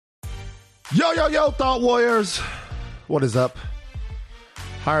Yo, yo, yo, Thought Warriors. What is up?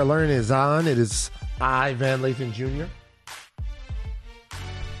 Higher Learning is on. It is I, Van Lathan Jr.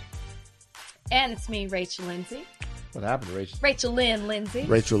 And it's me, Rachel Lindsay. What happened to Rachel? Rachel Lynn Lindsay.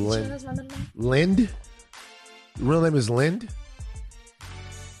 Rachel Lynn. That's my middle name. Lind? Your real name is Lind?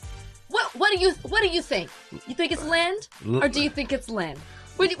 What do you think? You think it's Lind? Or do you think it's Lynn?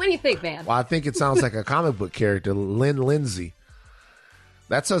 What do you think, man? Well, I think it sounds like a comic book character, Lynn Lindsay.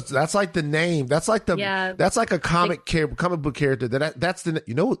 That's like the name. That's like a comic book character. That's the,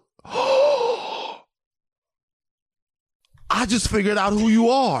 you know. I just figured out who you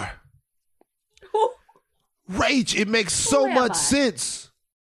are. Rach, it makes so much sense.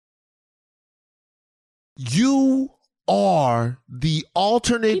 You are the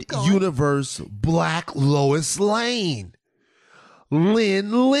alternate universe Black Lois Lane.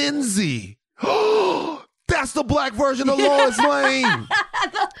 Lynn Lindsay. That's the black version of Lois Lane.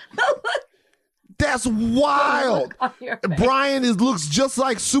 That's wild. Brian looks just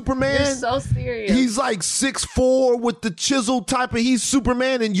like Superman. You're so serious. He's like 6'4" with the chisel type of, he's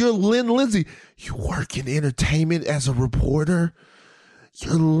Superman, and you're Lynn Lindsay. You work in entertainment as a reporter.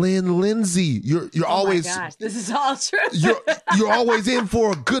 You're Lynn Lindsay. You're always. Oh my gosh, this is all true. You're always in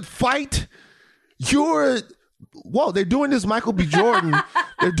for a good fight. Whoa, they're doing this Michael B. Jordan.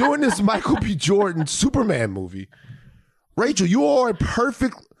 They're doing this Michael B. Jordan Superman movie. Rachel, you are a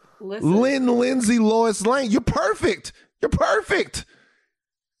perfect Lynn Lindsay Lois Lane. You're perfect. You're perfect.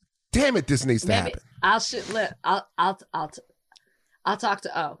 Damn it, this needs to happen. I'll talk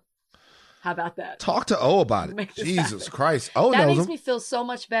to O. How about that? Talk to O about it. Jesus Christ. O that knows makes him. me feel so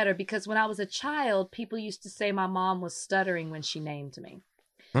much better because when I was a child, people used to say my mom was stuttering when she named me.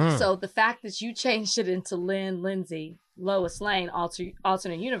 So the fact that you changed it into Lynn Lindsay Lois Lane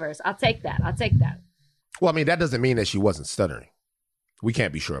alternate universe, I'll take that. Well, I mean, that doesn't mean that she wasn't stuttering. We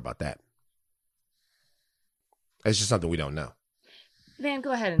can't be sure about that. It's just something we don't know. Van,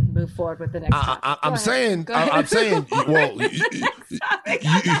 go ahead and move forward with the next topic. I'm saying, well,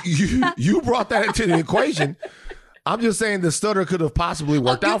 you brought that into the equation. I'm just saying the stutter could have possibly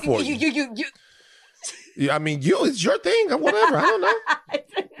worked out for you. I mean, it's your thing or whatever. I don't know.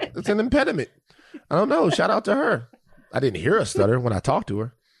 It's an impediment. I don't know. Shout out to her. I didn't hear her stutter when I talked to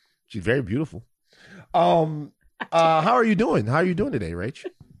her. She's very beautiful. How are you doing? How are you doing today, Rach?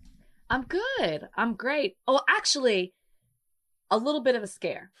 I'm good. I'm great. Oh, actually, a little bit of a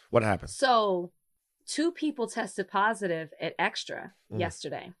scare. What happened? So 2 people tested positive at Extra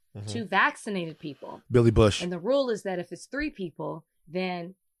yesterday. 2 vaccinated people. Billy Bush. And the rule is that if it's 3 people,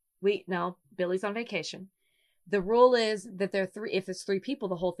 then Billy's on vacation. The rule is that if it's 3 people,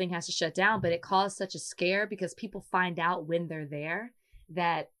 the whole thing has to shut down. But it caused such a scare because people find out when they're there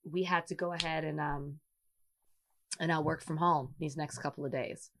that we had to go ahead and I'll work from home these next couple of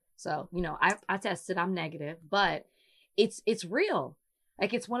days. So, I tested, I'm negative, but it's real.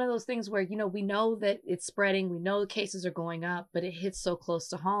 Like, it's one of those things where, we know that it's spreading. We know the cases are going up, but it hits so close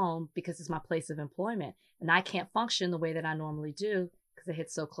to home because it's my place of employment. And I can't function the way that I normally do because it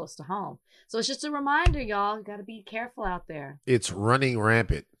hits so close to home. So it's just a reminder, y'all. You got to be careful out there. It's running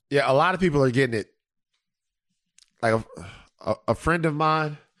rampant. Yeah, a lot of people are getting it. Like a friend of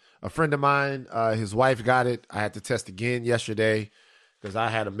mine, his wife got it. I had to test again yesterday because I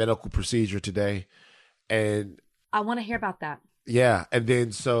had a medical procedure today. And I want to hear about that. Yeah. And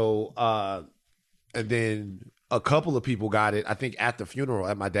then a couple of people got it, I think at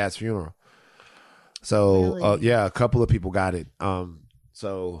my dad's funeral. So, really? Yeah, a couple of people got it.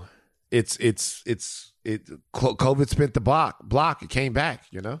 So COVID spent the block. It came back,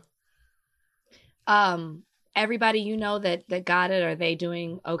 Everybody that got it, are they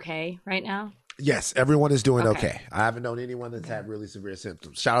doing okay right now? Yes, everyone is doing okay. I haven't known anyone that's had really severe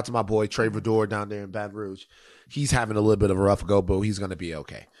symptoms. Shout out to my boy Trey Vador down there in Baton Rouge. He's having a little bit of a rough go, but he's going to be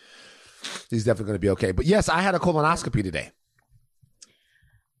okay. He's definitely going to be okay. But yes, I had a colonoscopy today.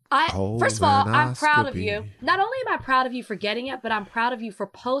 First of all, I'm proud of you. Not only am I proud of you for getting it, but I'm proud of you for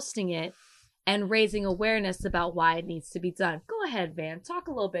posting it and raising awareness about why it needs to be done. Go ahead, Van. Talk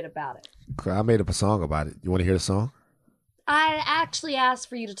a little bit about it. I made up a song about it. You want to hear the song? I actually asked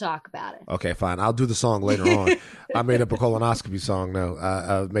for you to talk about it. Okay, fine. I'll do the song later on. I made up a colonoscopy song now.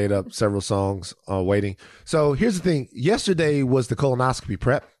 I've made up several songs waiting. So here's the thing. Yesterday was the colonoscopy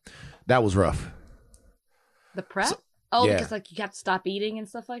prep. That was rough. The prep? Yeah. Because you have to stop eating and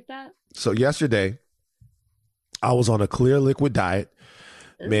stuff like that? So yesterday, I was on a clear liquid diet.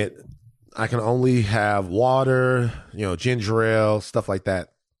 Meant I can only have water, ginger ale, stuff like that.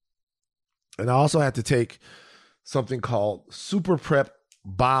 And I also had to take something called Super Prep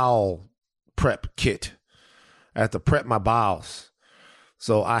Bowel Prep Kit. I had to prep my bowels.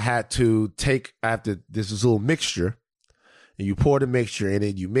 So I had to this is a little mixture, and you pour the mixture in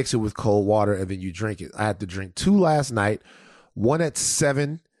it, you mix it with cold water, and then you drink it. I had to drink 2 last night, 1 at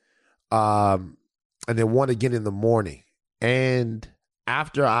 7, and then 1 again in the morning. And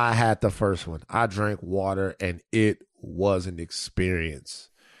after I had the first one, I drank water, and it was an experience.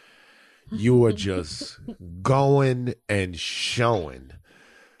 You were just going and showing.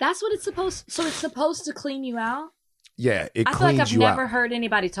 That's what it's supposed. So it's supposed to clean you out. Yeah, it cleans you out. I feel like I've never heard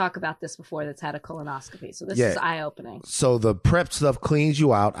anybody talk about this before that's had a colonoscopy. So this is eye-opening. So the prep stuff cleans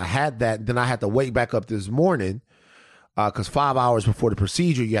you out. I had that. Then I had to wake back up this morning because 5 hours before the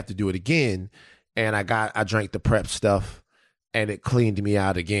procedure, you have to do it again. And I drank the prep stuff, and it cleaned me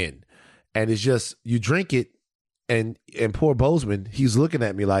out again. And it's just, you drink it, and poor Bozeman, he's looking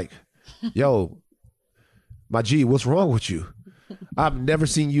at me like, yo, my G, what's wrong with you? I've never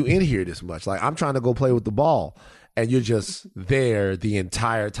seen you in here this much. Like, I'm trying to go play with the ball, and you're just there the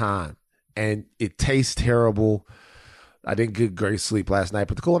entire time. And it tastes terrible. I didn't get great sleep last night,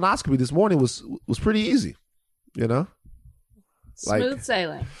 but the colonoscopy this morning was pretty easy, you know? Smooth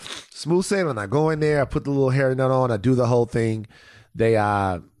sailing. Smooth sailing. I go in there, I put the little hairnet on, I do the whole thing. They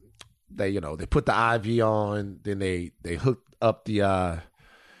put the IV on, then they hooked up the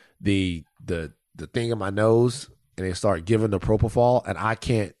thing in my nose, and they start giving the propofol, and I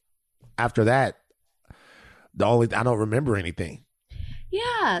can't. After that, I don't remember anything.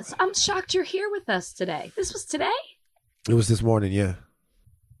 Yes, I'm shocked you're here with us today. This was today? It was this morning, yeah.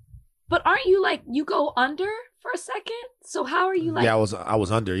 But aren't you like, you go under for a second? So how are you like? Yeah, I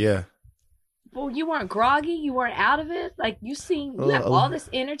was under, yeah. Well, you weren't groggy, you weren't out of it. Like you have all this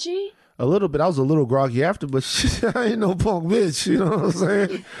energy. A little bit. I was a little groggy after, but I ain't no punk bitch. You know what I'm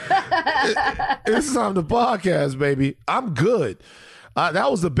saying? It's time to podcast, baby. I'm good.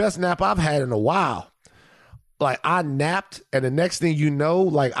 That was the best nap I've had in a while. Like, I napped, and the next thing you know,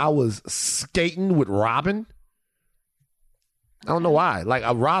 like, I was skating with Robin. I don't know why. Like,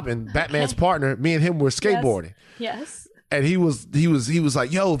 Robin, Batman's partner, me and him were skateboarding. Yes. And he was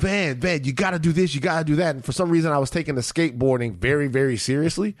like, yo, Van, you got to do this, you got to do that. And for some reason, I was taking the skateboarding very, very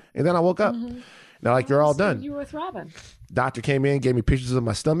seriously. And then I woke up. Mm-hmm. Now, like, you're all done. You were with Robin. Doctor came in, gave me pictures of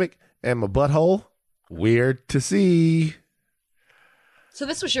my stomach and my butthole. Weird to see. So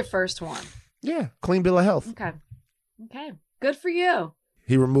this was your first one? Yeah. Clean bill of health. Okay. Good for you.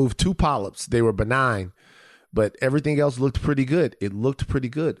 He removed 2 polyps. They were benign, but everything else looked pretty good. It looked pretty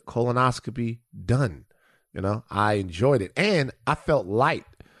good. Colonoscopy done. You know, I enjoyed it, and I felt light.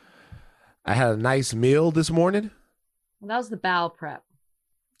 I had a nice meal this morning. Well, that was the bowel prep.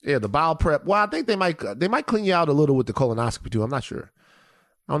 Yeah, the bowel prep. Well, I think they might clean you out a little with the colonoscopy too. I'm not sure.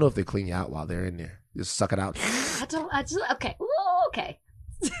 I don't know if they clean you out while they're in there. Just suck it out. Okay. Okay.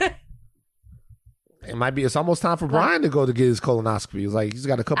 It might be. It's almost time for Brian to go to get his colonoscopy. He's like, he's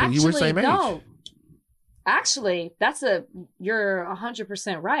got a couple of years same age. No. Actually, you're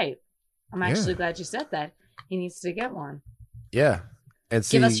 100% right. I'm actually glad you said that. He needs to get one. Yeah. And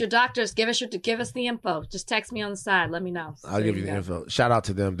see, give us your doctors. Give us the info. Just text me on the side. Let me know. I'll give you the info. Shout out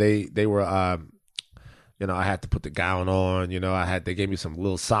to them. They were, I had to put the gown on. They gave me some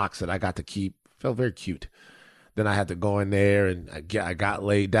little socks that I got to keep. Felt very cute. Then I had to go in there and I got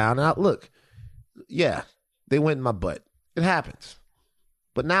laid down. And they went in my butt. It happens.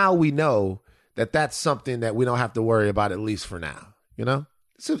 But now we know that that's something that we don't have to worry about, at least for now. You know?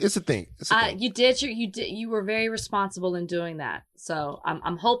 It's a thing. You were very responsible in doing that. So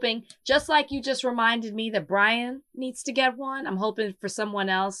I'm hoping, just like you just reminded me that Brian needs to get one, I'm hoping for someone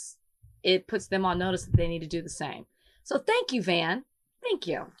else, it puts them on notice that they need to do the same. So thank you, Van. Thank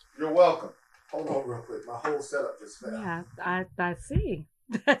you. You're welcome. Hold on real quick. My whole setup just fell. Yeah, I see.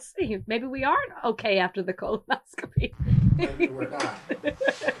 Maybe we aren't okay after the colonoscopy. Maybe we're not.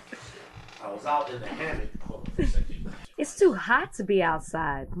 I was out in the hammock. Hold on for a second. It's too hot to be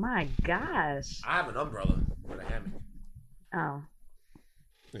outside. My gosh. I have an umbrella for the hammock. Oh.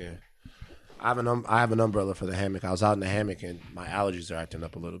 Yeah. I have an umbrella for the hammock. I was out in the hammock and my allergies are acting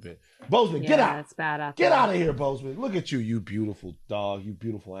up a little bit. Bozeman, get out. It's bad out there. Get out of here, Bozeman. Look at you, you beautiful dog, you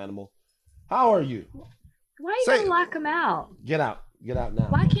beautiful animal. How are you? Why are you going to lock him out? Get out. Get out now.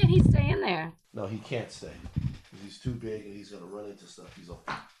 Why can't he stay in there? No, he can't stay. He's too big and he's going to run into stuff.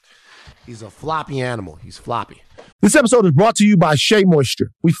 He's a floppy animal. He's floppy. This episode is brought to you by Shea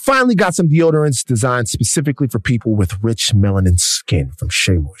Moisture. We finally got some deodorants designed specifically for people with rich melanin skin from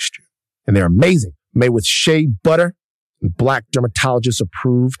Shea Moisture. And they're amazing. Made with shea butter and black dermatologist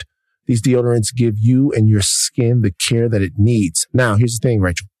approved. These deodorants give you and your skin the care that it needs. Now, here's the thing,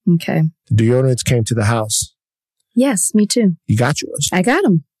 Rachel. Okay. The deodorants came to the house. Yes, me too. You got yours. I got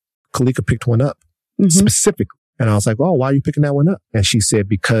them. Kalika picked one up specifically. And I was like, oh, why are you picking that one up? And she said,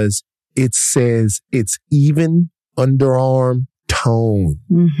 because it says it's even underarm tone.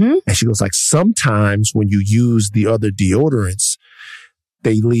 Mm-hmm. And she goes like, sometimes when you use the other deodorants,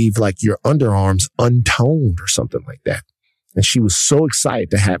 they leave like your underarms untoned or something like that. And she was so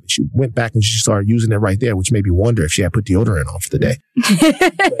excited to have it. She went back and she started using it right there, which made me wonder if she had put deodorant on for the day.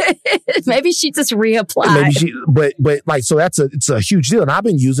 Maybe she just reapplied. But like, so it's a huge deal. And I've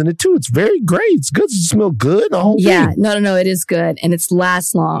been using it too. It's very great. It's good. It smells good. The whole thing. No. It is good. And it's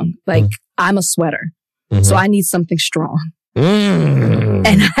lasts long. Like I'm a sweater. Mm-hmm. So I need something strong. And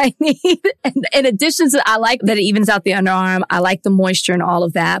I need, in addition to, I like that it evens out the underarm. I like the moisture and all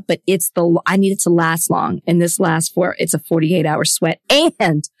of that, but I need it to last long. And this lasts it's a 48-hour sweat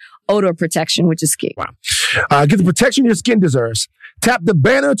and odor protection, which is key. Wow. Get the protection your skin deserves. Tap the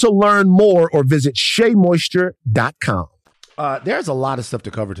banner to learn more or visit SheaMoisture.com. There's a lot of stuff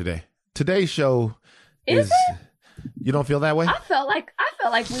to cover today. Today's show is you don't feel that way? I felt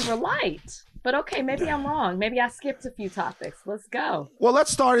like we were light. But okay, maybe I'm wrong. Maybe I skipped a few topics. Let's go. Well,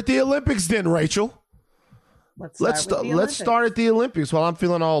 let's start at the Olympics then, Rachel. Let's start at the Olympics while I'm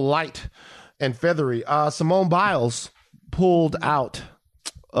feeling all light and feathery. Simone Biles pulled out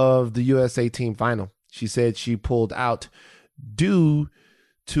of the USA team final. She said she pulled out due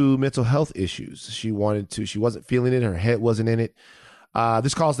to mental health issues. She wasn't feeling it. Her head wasn't in it.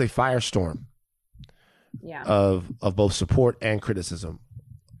 This caused a firestorm of both support and criticism.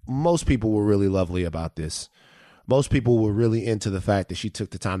 Most people were really lovely about this. Most people were really into the fact that she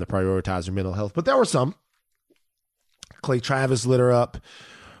took the time to prioritize her mental health. But there were some. Clay Travis lit her up.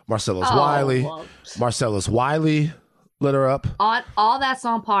 Marcellus Wiley lit her up. All that's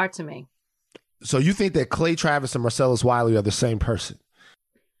on par to me. So you think that Clay Travis and Marcellus Wiley are the same person?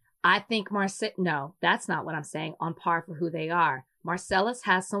 I think no, that's not what I'm saying. On par for who they are. Marcellus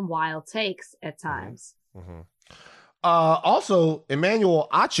has some wild takes at times. Mm-hmm. Also, Emmanuel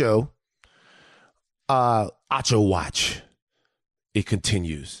Acho watch. It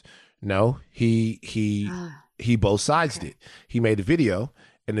continues. No, he both sides did. He made a video,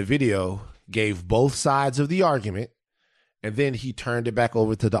 and the video gave both sides of the argument, and then he turned it back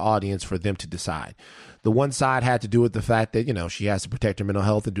over to the audience for them to decide. The one side had to do with the fact that, she has to protect her mental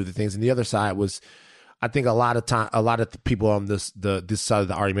health and do the things, and the other side was, I think a lot of the people on this side of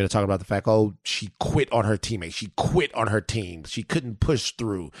the argument are talking about the fact, she quit on her teammates. She quit on her team. She couldn't push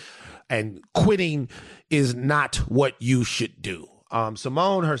through. And quitting is not what you should do.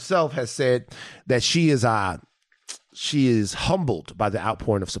 Simone herself has said that she is humbled by the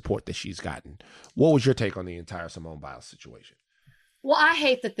outpouring of support that she's gotten. What was your take on the entire Simone Biles situation? Well, I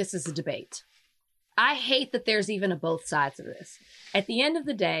hate that this is a debate. I hate that there's even both sides of this. At the end of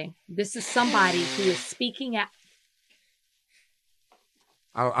the day, this is somebody who is speaking at...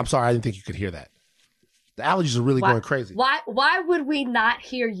 I'm sorry, I didn't think you could hear that. The allergies are really going crazy. Why would we not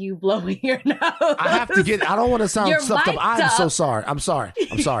hear you blowing your nose? I don't want to sound stuffed up. I'm so sorry. I'm sorry,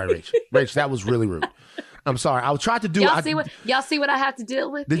 Rach. Rach, that was really rude. I'm sorry. I'll try to do... Y'all see what I have to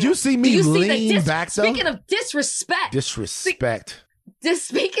deal with? Did you see me lean back, though? Speaking of disrespect.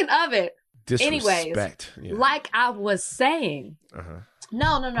 Speaking of it. Anyways, like I was saying,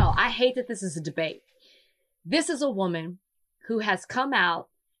 no. I hate that this is a debate. This is a woman who has come out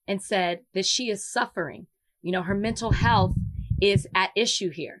and said that she is suffering. Her mental health is at issue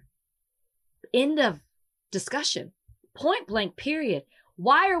here. End of discussion. Point blank, period.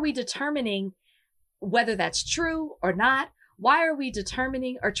 Why are we determining whether that's true or not? Why are we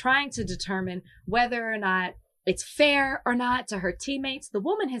determining or trying to determine whether or not it's fair or not to her teammates? The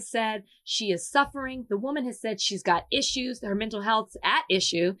woman has said she is suffering. The woman has said she's got issues. Her mental health's at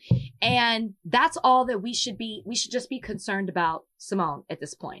issue. And that's all that we should just be concerned about Simone at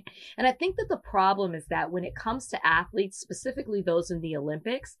this point. And I think that the problem is that when it comes to athletes, specifically those in the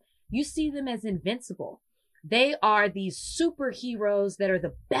Olympics, you see them as invincible. They are these superheroes that are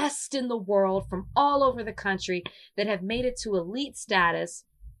the best in the world from all over the country that have made it to elite status.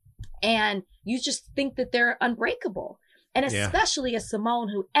 And you just think that they're unbreakable. And especially as Simone,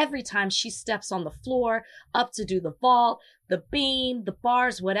 who every time she steps on the floor up to do the vault, the beam, the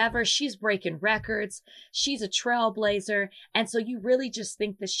bars, whatever, she's breaking records. She's a trailblazer. And so you really just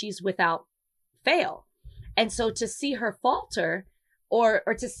think that she's without fail. And so to see her falter or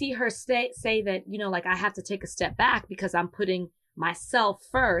to see her say that, like I have to take a step back because I'm putting myself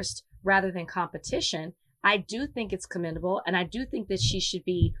first rather than competition, I do think it's commendable. And I do think that she should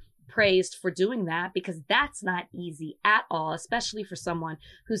be praised for doing that because that's not easy at all, especially for someone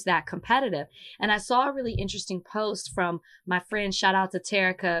who's that competitive. And I saw a really interesting post from my friend, shout out to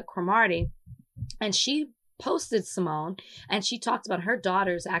Terica Cromartie, and she posted Simone and she talked about her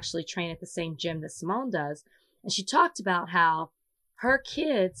daughters actually train at the same gym that Simone does. And she talked about how her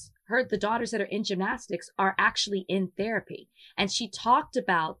kids, the daughters that are in gymnastics are actually in therapy. And she talked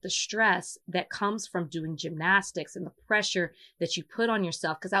about the stress that comes from doing gymnastics and the pressure that you put on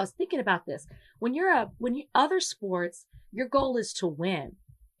yourself. Cause I was thinking about this. When other sports, your goal is to win.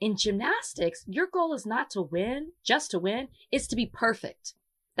 In gymnastics, your goal is not to win, just to win. It's to be perfect.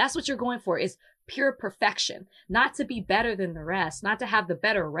 That's what you're going for, is pure perfection, not to be better than the rest, not to have the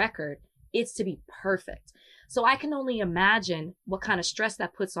better record. It's to be perfect. So I can only imagine what kind of stress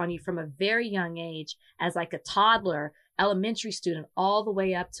that puts on you from a very young age, as like a toddler, elementary student, all the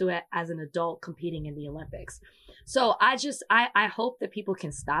way up to it as an adult competing in the Olympics. So I hope that people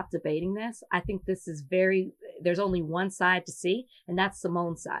can stop debating this. I think this is there's only one side to see, and that's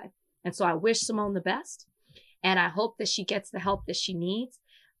Simone's side. And so I wish Simone the best. And I hope that she gets the help that she needs.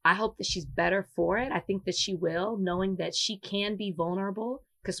 I hope that she's better for it. I think that she will, knowing that she can be vulnerable,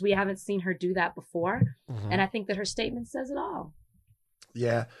 because we haven't seen her do that before. Mm-hmm. And I think that her statement says it all.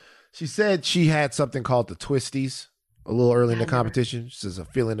 Yeah. She said she had something called the twisties a little early in the competition. She says a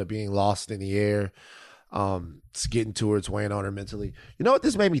feeling of being lost in the air. It's getting to her. It's weighing on her mentally. You know what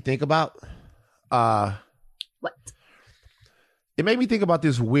this made me think about? What? It made me think about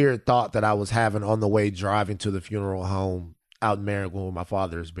this weird thought that I was having on the way driving to the funeral home out in Marigold where my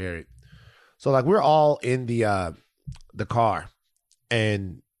father is buried. So like we're all in the car.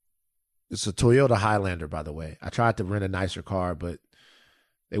 And it's a Toyota Highlander, by the way. I tried to rent a nicer car, but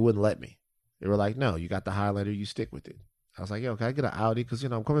they wouldn't let me. They were like, no, you got the Highlander, you stick with it. I was like, yo, can I get an Audi? Because,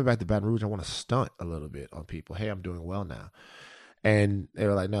 I'm coming back to Baton Rouge. I want to stunt a little bit on people. Hey, I'm doing well now. And they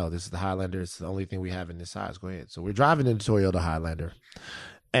were like, no, this is the Highlander. It's the only thing we have in this size. Go ahead. So we're driving in the Toyota Highlander.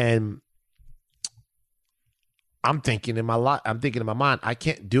 And I'm thinking in my mind, I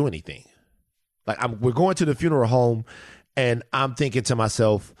can't do anything. Like we're going to the funeral home. And I'm thinking to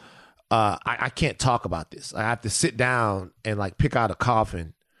myself, I can't talk about this. I have to sit down and like pick out a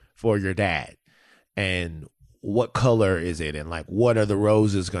coffin for your dad. And what color is it? And like, what are the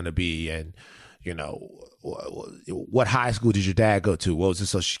roses going to be? And, what high school did your dad go to? What was his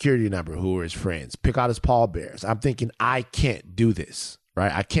social security number? Who are his friends? Pick out his pallbearers. I'm thinking, I can't do this,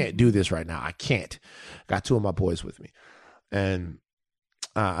 right? I can't do this right now. I can't. Got two of my boys with me. And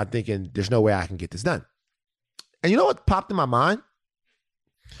I'm thinking, there's no way I can get this done. And you know what popped in my mind?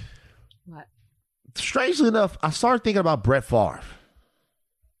 What? Strangely enough, I started thinking about Brett Favre.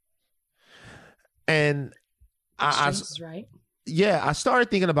 And I right. Yeah, I started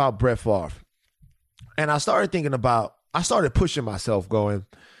thinking about Brett Favre. And I started pushing myself going,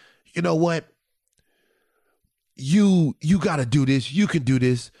 you know what? You got to do this. You can do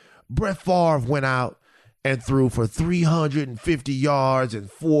this. Brett Favre went out and threw for 350 yards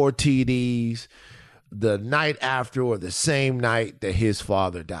and 4 TDs. The night after or the same night that his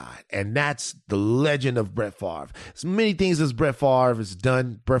father died. And that's the legend of Brett Favre. As many things as Brett Favre has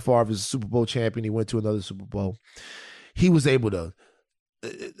done. Brett Favre is a Super Bowl champion. He went to another Super Bowl. He was able to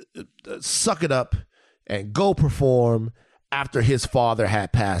suck it up and go perform after his father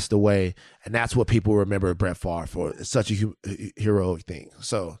had passed away. And that's what people remember Brett Favre for. It's such a heroic thing.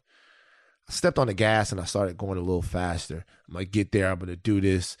 So I stepped on the gas and I started going a little faster. I'm going to get there. I'm going to do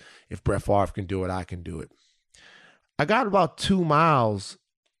this. If Brett Favre can do it, I can do it. I got about 2 miles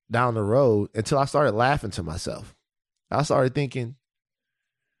down the road until I started laughing to myself. I started thinking,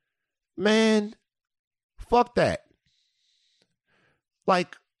 man, fuck that.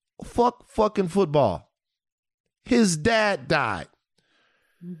 Like, fuck fucking football. His dad died.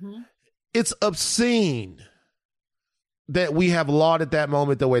 Mm-hmm. It's obscene that we have lauded that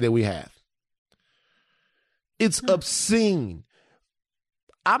moment the way that we have. It's obscene.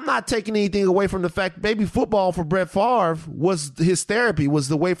 I'm not taking anything away from the fact baby football for Brett Favre was his therapy, was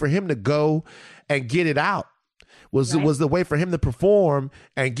the way for him to go and get it out. Was the way for him to perform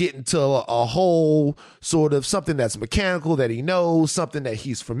and get into a whole sort of something that's mechanical, that he knows, something that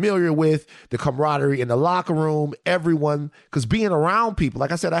he's familiar with, the camaraderie in the locker room, everyone. Because being around people,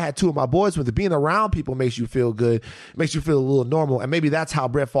 like I said, I had 2 of my boys with it. Being around people makes you feel good, makes you feel a little normal. And maybe that's how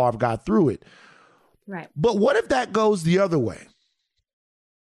Brett Favre got through it. Right. But what if that goes the other way?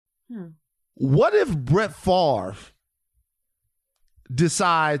 What if Brett Favre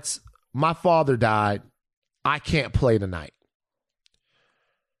decides, my father died, I can't play tonight?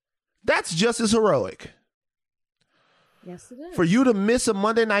 That's just as heroic. Yes, it is. For you to miss a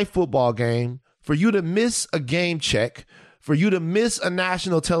Monday Night Football game, for you to miss a game check, for you to miss a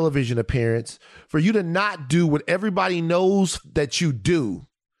national television appearance, for you to not do what everybody knows that you do,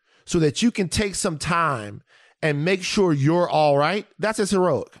 so that you can take some time and make sure you're all right, that's as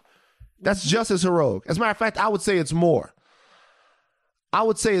heroic. That's just as heroic. As a matter of fact, I would say it's more. I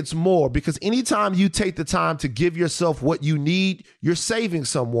would say it's more, because anytime you take the time to give yourself what you need, you're saving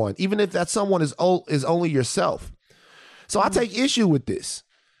someone, even if that someone is only yourself. So I take issue with this.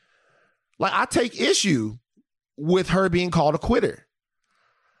 Like, I take issue with her being called a quitter.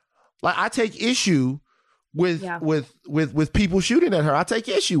 Like, I take issue with people shooting at her. I take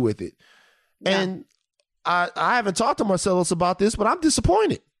issue with it. Yeah. And I haven't talked to Marcellus about this, but I'm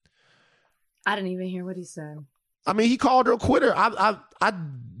disappointed. I didn't even hear what he said. I mean, he called her a quitter. I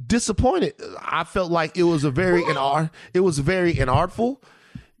disappointed. I felt like it was very inartful.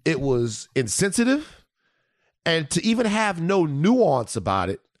 It was insensitive. And to even have no nuance about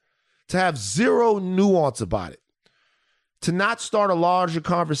it, to have zero nuance about it, to not start a larger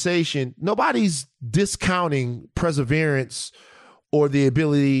conversation, nobody's discounting perseverance or the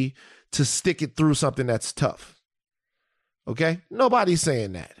ability to stick it through something that's tough. Okay? Nobody's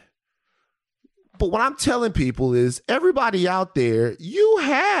saying that. But what I'm telling people is, everybody out there, you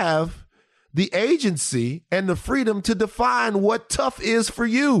have the agency and the freedom to define what tough is for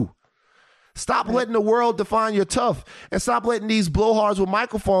you. Stop letting the world define your tough, and stop letting these blowhards with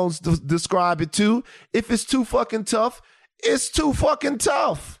microphones describe it too. If it's too fucking tough, it's too fucking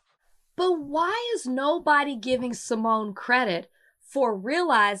tough. But why is nobody giving Simone credit for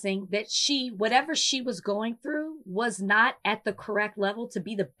realizing that whatever she was going through was not at the correct level to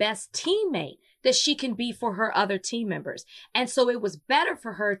be the best teammate that she can be for her other team members? And so it was better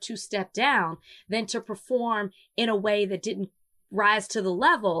for her to step down than to perform in a way that didn't rise to the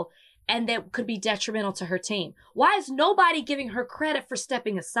level and that could be detrimental to her team. Why is nobody giving her credit for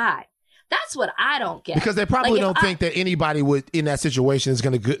stepping aside? That's what I don't get. Because they probably don't think that anybody would in that situation is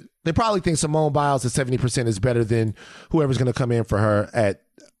going to. They probably think Simone Biles at 70% is better than whoever's going to come in for her at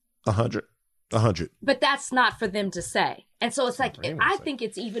 100. But that's not for them to say. And so it's like, I think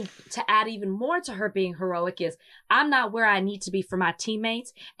it's even to add even more to her being heroic is, I'm not where I need to be for my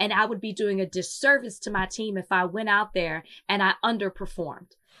teammates, and I would be doing a disservice to my team if I went out there and I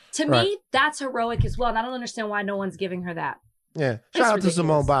underperformed. To me, that's heroic as well. And I don't understand why no one's giving her that. Yeah. Shout out to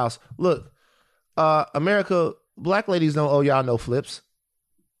Simone Biles. Look, America, black ladies don't owe y'all no flips.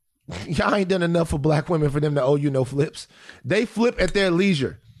 Y'all ain't done enough for black women for them to owe you no flips. They flip at their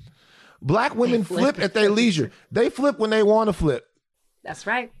leisure. Black women flip at their leisure. They flip when they want to flip. That's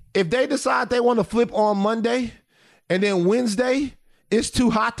right. If they decide they want to flip on Monday and then Wednesday it's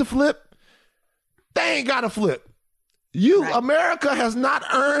too hot to flip, they ain't got to flip. America has not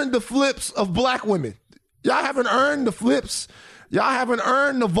earned the flips of black women. Y'all haven't earned the flips. Y'all haven't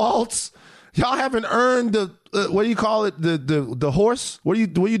earned the vaults. Y'all haven't earned the what do you call it? The horse. What do you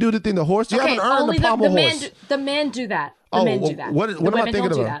do the thing? The horse. You haven't earned the pommel horse. The men do that. The men do that. What am I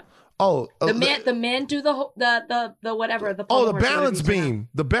thinking about? The men do the whatever. The the balance beam.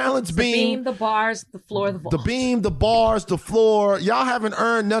 The balance beam. The bars. The floor. The vault. The beam. The bars. The floor. Y'all haven't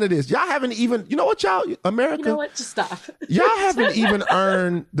earned none of this. Y'all haven't even. You know what, y'all? America. You know what? Just stop. Y'all haven't even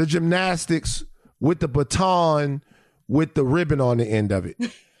earned the gymnastics with the baton with the ribbon on the end of it.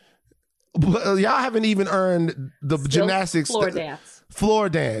 Y'all haven't even earned the gymnastics. Floor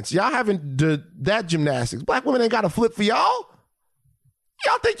dance. Y'all haven't done that gymnastics. Black women ain't got a flip for y'all.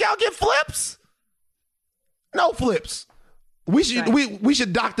 Y'all think y'all get flips? No flips. We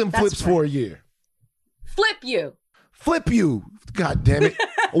should dock them flips for a year. Flip you. God damn it.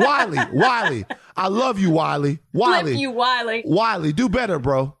 Wiley. I love you, Wiley. Flip you, Wiley. Wiley, do better,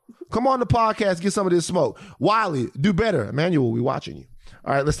 bro. Come on the podcast, get some of this smoke. Wiley, do better. Emmanuel, we watching you.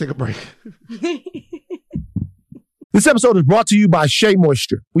 All right, let's take a break. This episode is brought to you by Shea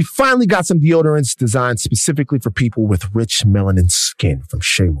Moisture. We finally got some deodorants designed specifically for people with rich melanin skin from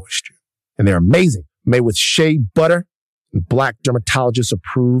Shea Moisture. And they're amazing. Made with shea butter and black dermatologist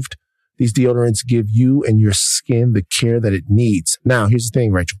approved. These deodorants give you and your skin the care that it needs. Now, here's the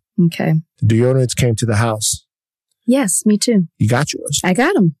thing, Rachel. Okay. The deodorants came to the house. Yes, me too. You got yours. I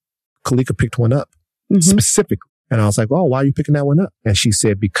got them. Kalika picked one up specifically. And I was like, oh, why are you picking that one up? And she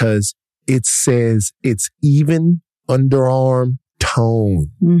said, because it says it's even underarm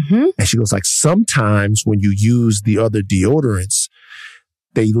tone. Mm-hmm. And she goes like, sometimes when you use the other deodorants,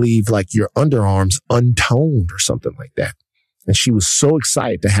 they leave like your underarms untoned or something like that. And she was so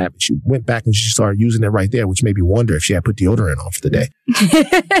excited to have it. She went back and she started using it right there, which made me wonder if she had put deodorant on for the day.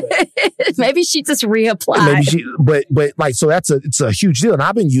 Maybe she just reapplied. But like, so it's a huge deal. And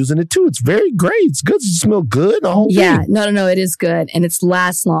I've been using it too. It's very great. It's good. It smells good. Yeah. No. It is good. And it's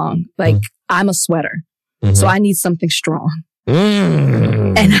lasts long. Like I'm a sweater. Mm-hmm. So I need something strong.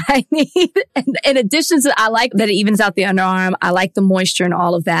 And I need, in addition to, I like that it evens out the underarm. I like the moisture and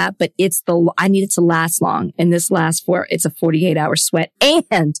all of that, but I need it to last long. And this lasts it's a 48-hour sweat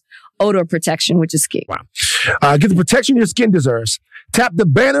and odor protection, which is key. Wow. Get the protection your skin deserves. Tap the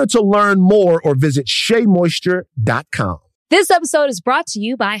banner to learn more or visit SheaMoisture.com. This episode is brought to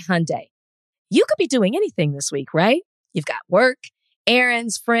you by Hyundai. You could be doing anything this week, right? You've got work,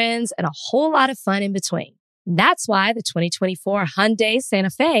 errands, friends, and a whole lot of fun in between. That's why the 2024 Hyundai Santa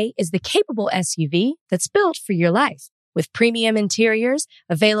Fe is the capable SUV that's built for your life. With premium interiors,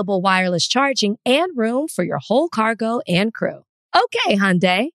 available wireless charging, and room for your whole cargo and crew. Okay,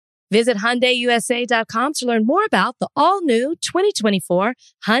 Hyundai. Visit HyundaiUSA.com to learn more about the all-new 2024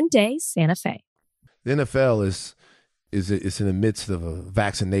 Hyundai Santa Fe. The NFL is in the midst of a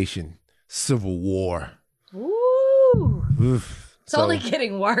vaccination civil war. Ooh. Oof. It's only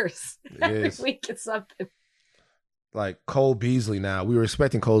getting worse. Every week it's something. Like Cole Beasley now. We were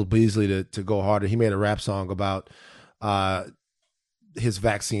expecting Cole Beasley to go harder. He made a rap song about his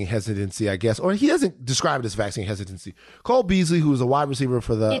vaccine hesitancy, I guess. Or he doesn't describe it as vaccine hesitancy. Cole Beasley, who is a wide receiver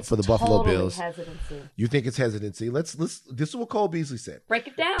for the Buffalo Bills. Hesitancy. You think it's hesitancy. Let's this is what Cole Beasley said. Break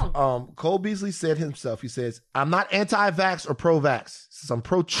it down. Cole Beasley said himself, he says, "I'm not anti-vax or pro-vax. He says, I'm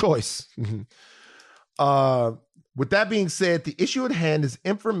pro-choice." With that being said, the issue at hand is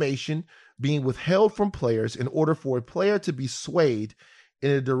information being withheld from players in order for a player to be swayed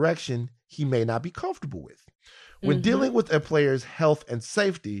in a direction he may not be comfortable with. When dealing with a player's health and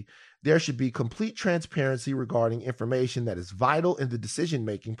safety, there should be complete transparency regarding information that is vital in the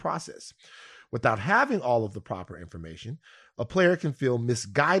decision-making process. Without having all of the proper information, a player can feel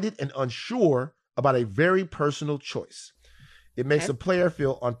misguided and unsure about a very personal choice. It makes a player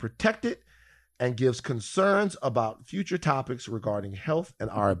feel unprotected and gives concerns about future topics regarding health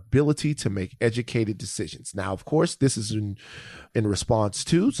and our ability to make educated decisions. Now, of course, this is in response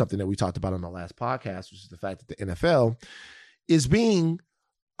to something that we talked about on the last podcast, which is the fact that the NFL is being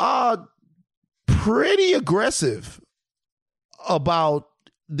pretty aggressive about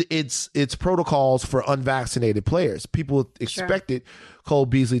its protocols for unvaccinated players. People expected Cole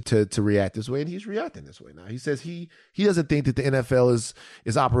Beasley to react this way, and he's reacting this way now. He says he doesn't think that the NFL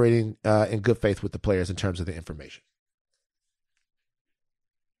is operating in good faith with the players in terms of the information.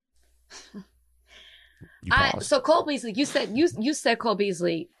 So Cole Beasley, you said Cole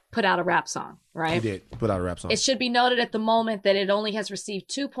Beasley put out a rap song, right? He did put out a rap song. It should be noted at the moment that it only has received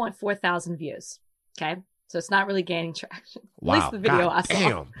 2.4 thousand views. Okay. So it's not really gaining traction. Wow. At least the video I saw.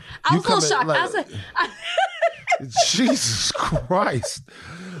 Damn. I was a little shocked. I was like, Jesus Christ.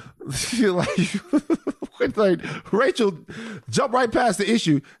 like Rachel, jump right past the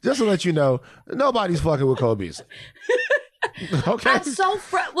issue just to let you know nobody's fucking with Cole Beasley. Okay. I'm so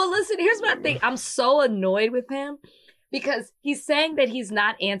well, listen, here's what I think. I'm so annoyed with him because he's saying that he's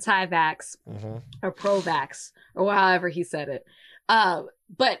not anti-vax or pro-vax or however he said it.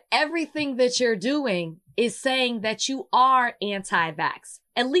 But everything that you're doing is saying that you are anti-vax.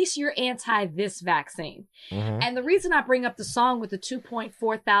 At least you're anti this vaccine. And the reason I bring up the song with the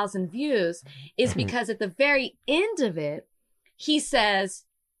 2.4 thousand views is because at the very end of it, he says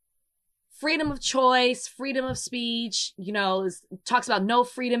freedom of choice, freedom of speech, talks about no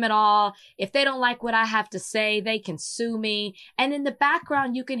freedom at all. If they don't like what I have to say, they can sue me. And in the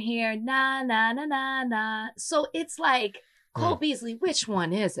background, you can hear na, na, na, na, na. So it's like, Cole Beasley, which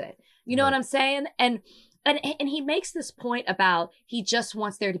one is it? You know what I'm saying? And he makes this point about he just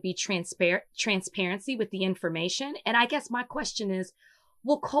wants there to be transparency with the information. And I guess my question is,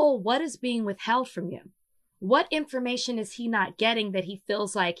 well, Cole, what is being withheld from you? What information is he not getting that he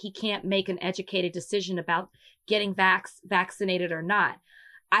feels like he can't make an educated decision about getting vaccinated or not?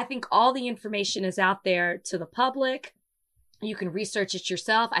 I think all the information is out there to the public. You can research it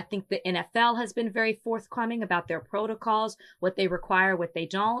yourself. I think the NFL has been very forthcoming about their protocols, what they require, what they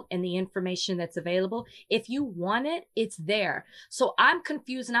don't, and the information that's available. If you want it, it's there. So I'm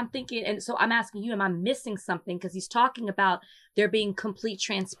confused and I'm thinking, and so I'm asking you, am I missing something? Because he's talking about there being complete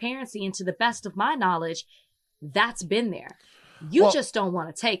transparency, and to the best of my knowledge, that's been there. You just don't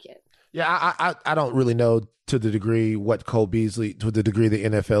want to take it. Yeah, I don't really know to the degree what Cole Beasley, to the degree the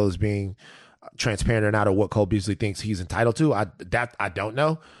NFL is being transparent or not, or what Cole Beasley thinks he's entitled to. I don't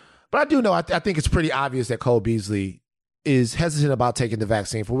know, but I do know. I think it's pretty obvious that Cole Beasley is hesitant about taking the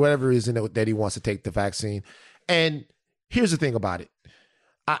vaccine for whatever reason that he wants to take the vaccine. And here's the thing about it.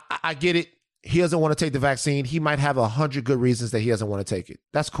 I get it. He doesn't want to take the vaccine. He might have 100 good reasons that he doesn't want to take it.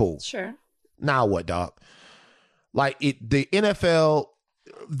 That's cool. Sure. Now what, dog? Like the NFL,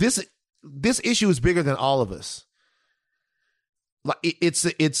 this issue is bigger than all of us. Like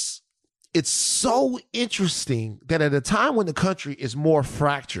it's so interesting that at a time when the country is more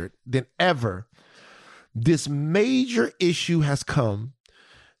fractured than ever, this major issue has come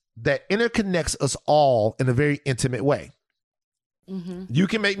that interconnects us all in a very intimate way. Mm-hmm. You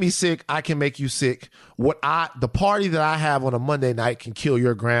can make me sick. I can make you sick. The party that I have on a Monday night can kill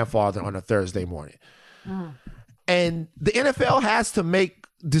your grandfather on a Thursday morning. Mm. And the NFL has to make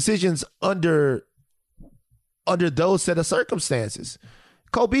decisions under those set of circumstances.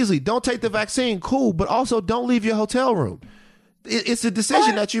 Cole Beasley, don't take the vaccine. Cool. But also don't leave your hotel room. It's a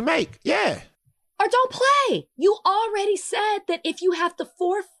decision that you make. Yeah. Or don't play. You already said that if you have to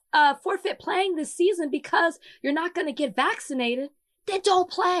forfeit playing this season because you're not going to get vaccinated, then don't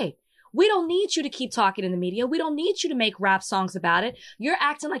play. We don't need you to keep talking in the media. We don't need you to make rap songs about it. You're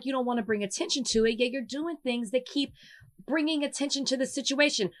acting like you don't want to bring attention to it, yet you're doing things that keep bringing attention to the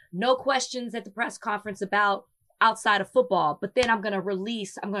situation. No questions at the press conference about outside of football, but then I'm going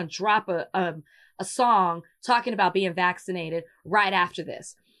to drop a song talking about being vaccinated right after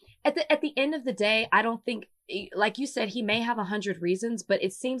this. At the end of the day, I don't think, like you said, he may have 100 reasons, but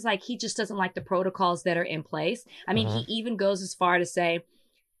it seems like he just doesn't like the protocols that are in place. I mean, he even goes as far to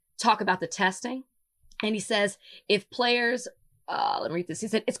talk about the testing. And he says, if players, let me read this. He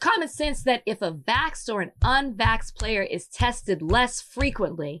said, it's common sense that if a vaxxed or an unvaxxed player is tested less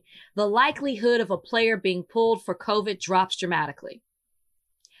frequently, the likelihood of a player being pulled for COVID drops dramatically.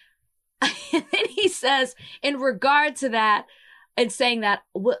 And then he says, in regard to that, and saying that,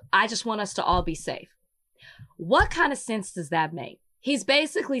 I just want us to all be safe. What kind of sense does that make? He's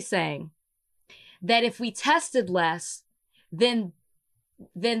basically saying that if we tested less, then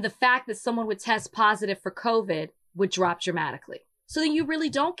the fact that someone would test positive for COVID would drop dramatically. So then you really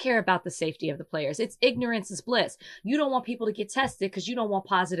don't care about the safety of the players. It's ignorance is bliss. You don't want people to get tested because you don't want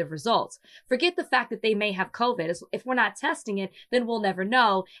positive results. Forget the fact that they may have COVID. If we're not testing it, then we'll never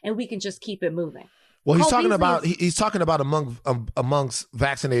know, and we can just keep it moving. Well, he's talking about amongst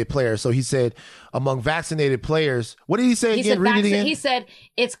vaccinated players. So he said among vaccinated players. What did he say again? Read it again. He said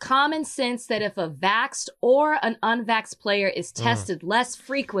it's common sense that if a vaxxed or an unvaxxed player is tested less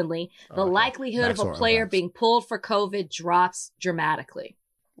frequently, the likelihood of a player being pulled for COVID drops dramatically.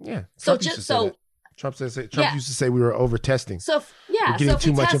 Yeah. Trump used to say we were over testing. So we're getting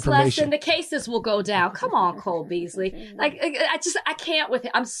too much information. Less, then the cases will go down. Come on, Cole Beasley. Like I can't with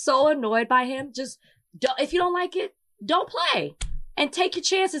him. I'm so annoyed by him. Just if you don't like it, don't play and take your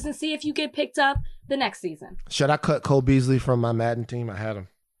chances and see if you get picked up the next season. Should I cut Cole Beasley from my Madden team? I had him.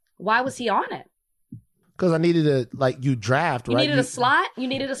 Why was he on it? Because I needed you draft, right? You needed a slot? You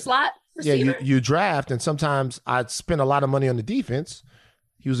needed a slot receiver? Yeah, you draft, and sometimes I'd spend a lot of money on the defense.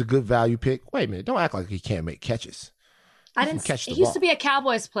 He was a good value pick. Wait a minute, don't act like he can't make catches. He used to be a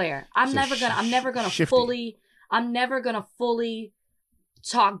Cowboys player. I'm never gonna fully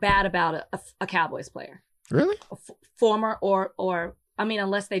talk bad about a Cowboys player. Really? Former or I mean,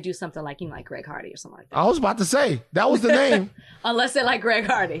 unless they do something like Greg Hardy or something like that. I was about to say that was the name. Unless they like Greg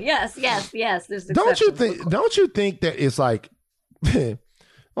Hardy. Yes. There's Don't you think that it's like?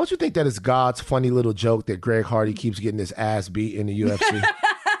 Don't you think that it's God's funny little joke that Greg Hardy keeps getting his ass beat in the UFC?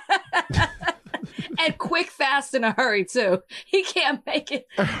 And quick, fast, in a hurry, too. He can't make it.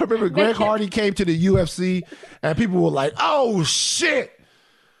 I remember Greg Hardy came to the UFC and people were like, oh, shit.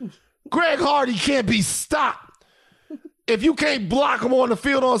 Greg Hardy can't be stopped. If you can't block him on the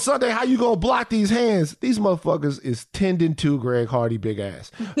field on Sunday, how you going to block these hands? These motherfuckers is tending to Greg Hardy big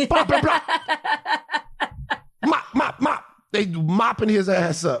ass. Bop, bop, bop. Mop, mop, mop. They mopping his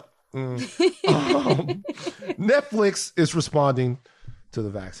ass up. Netflix is responding to the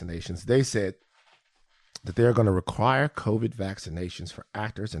vaccinations. They said that they're going to require COVID vaccinations for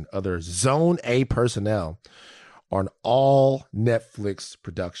actors and other Zone A personnel on all Netflix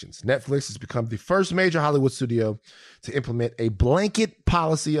productions. Netflix has become the first major Hollywood studio to implement a blanket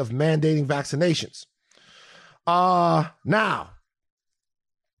policy of mandating vaccinations. Now,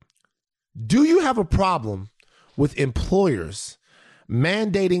 do you have a problem with employers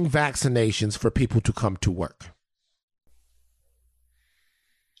mandating vaccinations for people to come to work?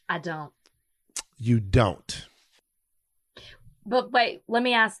 I don't. You don't. But wait, let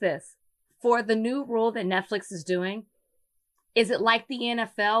me ask this. For the new rule that Netflix is doing, is it like the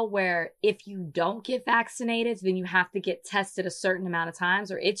NFL where if you don't get vaccinated, then you have to get tested a certain amount of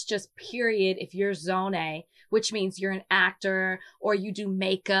times? Or it's just period if you're Zone A, which means you're an actor or you do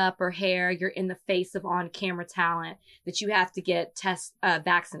makeup or hair, you're in the face of on-camera talent, that you have to get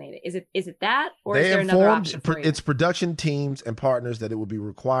vaccinated? Is it that, or is there another option for you? Its production teams and partners that it will be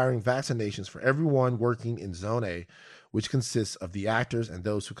requiring vaccinations for everyone working in Zone A, which consists of the actors and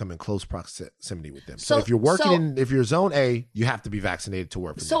those who come in close proximity with them. So if you're if you're Zone A, you have to be vaccinated to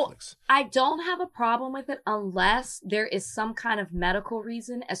work for Netflix. I don't have a problem with it unless there is some kind of medical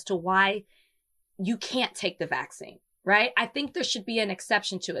reason as to why you can't take the vaccine, right? I think there should be an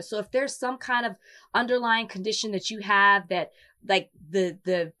exception to it. So if there's some kind of underlying condition that you have that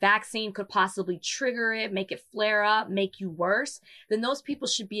the vaccine could possibly trigger it, make it flare up, make you worse, then those people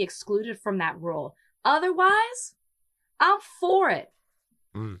should be excluded from that rule. Otherwise, I'm for it.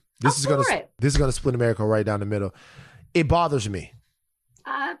 This is gonna split America right down the middle. It bothers me.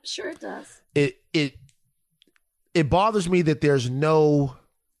 I'm sure it does. It bothers me that there's no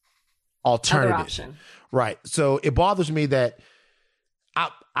alternative. Other option. Right. So it bothers me that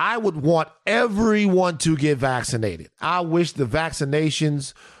I would want everyone to get vaccinated. I wish the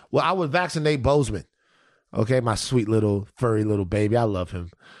vaccinations. Well, I would vaccinate Bozeman. Okay, my sweet little furry little baby. I love him.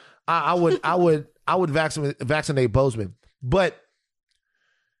 I would vaccinate Bozeman. But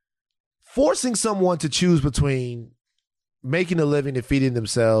forcing someone to choose between making a living and feeding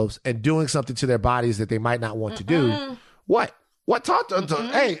themselves and doing something to their bodies that they might not want to do. What? Talk to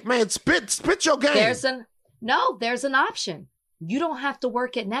hey, man, spit your game. There's an option. You don't have to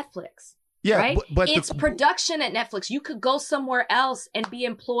work at Netflix. Yeah, right? but it's production at Netflix. You could go somewhere else and be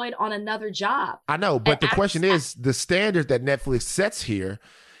employed on another job. I know, but the question is, the standard that Netflix sets here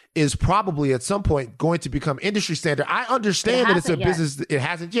is probably at some point going to become industry standard. I understand that it's a business. It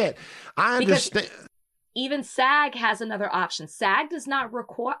hasn't yet. I understand. Because even SAG has another option. SAG does not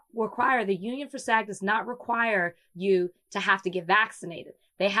require, the union for SAG does not require you to have to get vaccinated.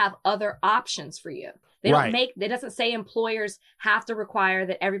 They have other options for you. They don't it doesn't say employers have to require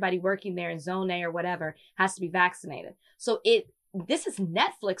that everybody working there in Zone A or whatever has to be vaccinated. So this is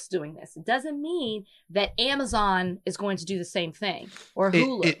Netflix doing this. It doesn't mean that Amazon is going to do the same thing or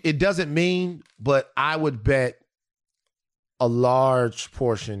Hulu. It doesn't mean, but I would bet a large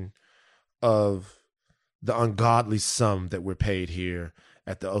portion of the ungodly sum that we're paid here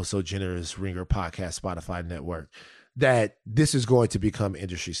at the Oh So Generous Ringer Podcast Spotify Network that this is going to become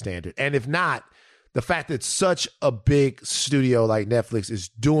industry standard. And if not, the fact that such a big studio like Netflix is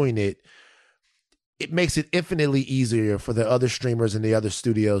doing it, it makes it infinitely easier for the other streamers and the other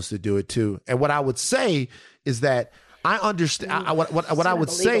studios to do it too. And what I would say is that I understand what I would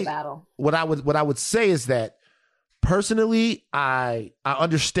say. What I would say is that personally, I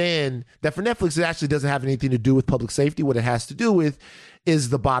understand that for Netflix, it actually doesn't have anything to do with public safety. What it has to do with is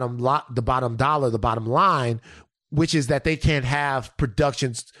the bottom line, which is that they can't have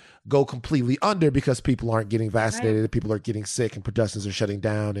productions go completely under because people aren't getting vaccinated, and people are getting sick, and productions are shutting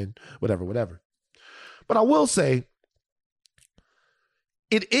down, and whatever. But I will say,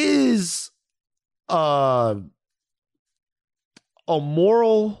 it is a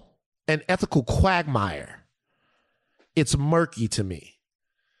moral and ethical quagmire. It's murky to me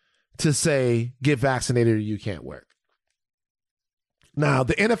to say, get vaccinated or you can't work. Now,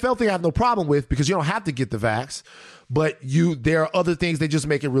 the NFL thing I have no problem with because you don't have to get the vax, but there are other things that just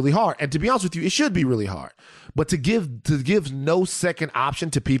make it really hard. And to be honest with you, it should be really hard. But to give no second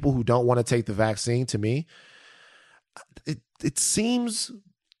option to people who don't want to take the vaccine, to me, it seems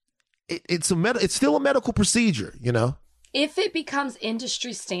it's still a medical procedure, you know? If it becomes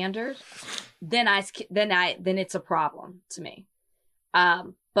industry standard, then it's a problem to me.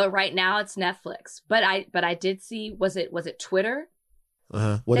 But right now it's Netflix. But I did see, was it Twitter?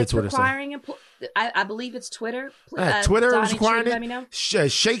 What did Twitter say? I believe it's Twitter. Twitter Donnie is requiring let me know.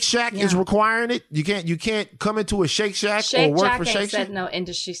 it. Shake Shack is requiring it. You can't come into a Shake Shack or work for Shake Shack. Said no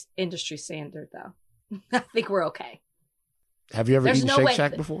industry standard though. I think we're okay. Have you ever eaten Shake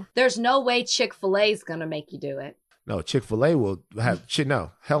Shack before? There's no way Chick-fil-A is gonna make you do it. No, Chick-fil-A will have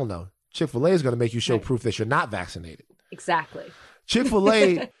no. Hell no. Chick-fil-A is gonna make you show proof that you're not vaccinated. Exactly.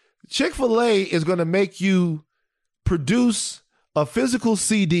 Chick-fil-A is gonna make you produce a physical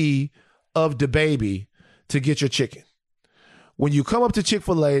CD of the baby to get your chicken. When you come up to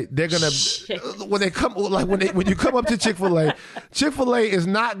Chick-fil-A, they're gonna when you come up to Chick-fil-A, Chick-fil-A is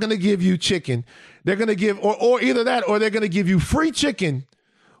not gonna give you chicken. They're gonna give or either that or they're gonna give you free chicken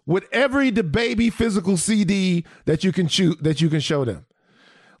with every the baby physical CD that you can show them.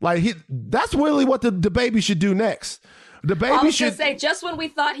 That's really what the baby should do next. The baby I was gonna say, just when we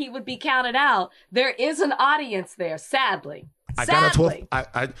thought he would be counted out, there is an audience there, sadly. I got a 12.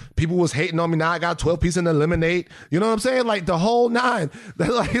 People was hating on me. Now I got 12 pieces in the lemonade. You know what I'm saying? Like the whole nine.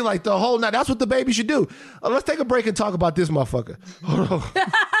 Like the whole nine. That's what the baby should do. Let's take a break and talk about this motherfucker. Hold on.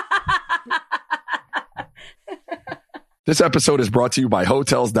 This episode is brought to you by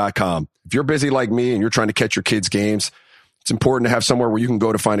Hotels.com. If you're busy like me and you're trying to catch your kids' games, it's important to have somewhere where you can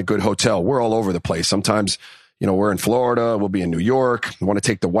go to find a good hotel. We're all over the place. Sometimes, we're in Florida. We'll be in New York. We want to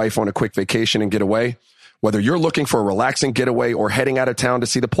take the wife on a quick vacation and get away. Whether you're looking for a relaxing getaway or heading out of town to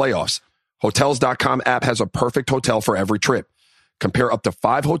see the playoffs, Hotels.com app has a perfect hotel for every trip. Compare up to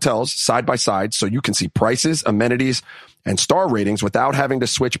 5 hotels side by side so you can see prices, amenities, and star ratings without having to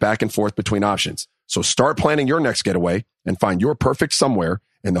switch back and forth between options. So start planning your next getaway and find your perfect somewhere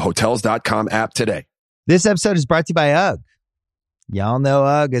in the Hotels.com app today. This episode is brought to you by UGG. Y'all know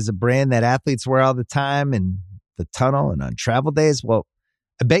UGG is a brand that athletes wear all the time in the tunnel and on travel days. Well,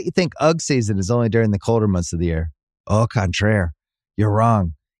 I bet you think UGG season is only during the colder months of the year. Au contraire, you're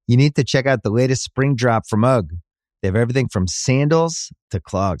wrong. You need to check out the latest spring drop from UGG. They have everything from sandals to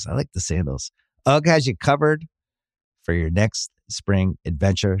clogs. I like the sandals. UGG has you covered for your next spring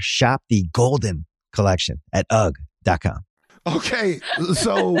adventure. Shop the Golden Collection at UGG.com. Okay,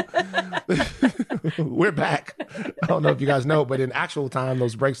 so we're back. I don't know if you guys know, but in actual time,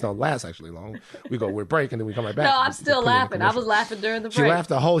 those breaks don't last actually long. We're break and then we come right back. No, I'm still laughing. I was laughing during the break. She laughed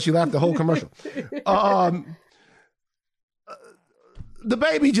the whole commercial. The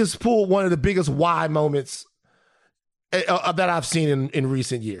baby just pulled one of the biggest why moments that I've seen in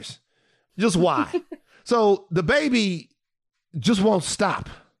recent years. Just why. So the baby just won't stop.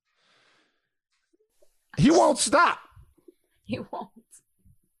 He won't stop. He won't.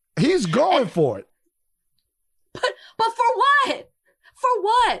 He's going for it. But for what? For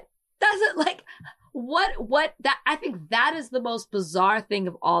what? That's it. Like what that I think that is the most bizarre thing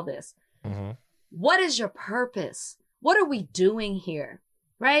of all this. Mm-hmm. What is your purpose? What are we doing here?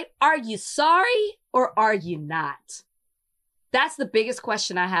 Right? Are you sorry or are you not? That's the biggest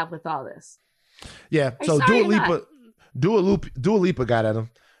question I have with all this. Yeah. So Dua Lipa got at him.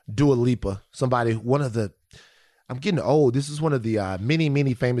 Dua Lipa, I'm getting old. This is one of the many,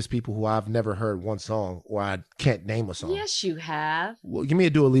 many famous people who I've never heard one song or I can't name a song. Yes, you have. Well, give me a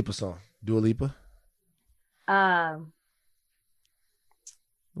Dua Lipa song. Dua Lipa?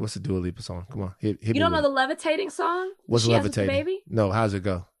 What's the Dua Lipa song? Come on. Hit you don't know the Levitating song? What's Levitating? Baby? No, how's it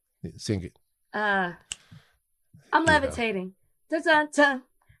go? Sing it. I'm levitating. Dun-dun-dun.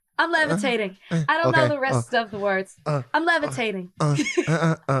 I'm levitating. I don't know the rest of the words. I'm levitating.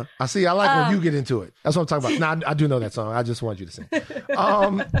 I see. I like when you get into it. That's what I'm talking about. Now, I do know that song. I just want you to sing.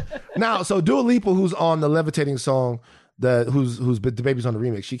 Now, so Dua Lipa, who's on the Levitating song, who's the baby's on the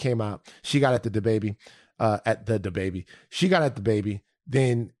remix. She came out. She got at the baby. She got at the baby.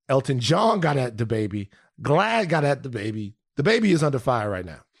 Then Elton John got at the baby. Glad got at the baby. The baby is under fire right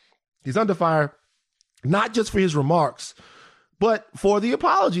now. He's under fire, not just for his remarks, but for the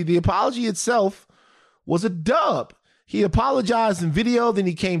apology. The apology itself was a dub. He apologized in video, then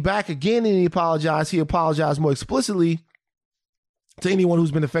he came back again and he apologized. He apologized more explicitly to anyone who's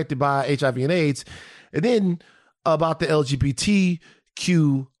been affected by HIV and AIDS. And then about the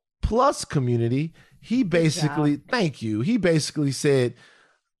LGBTQ plus community, he basically, thank you. He basically said,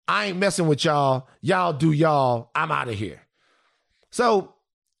 I ain't messing with y'all. Y'all do y'all. I'm out of here. So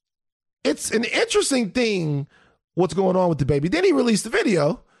it's an interesting thing what's going on with the baby. Then he released the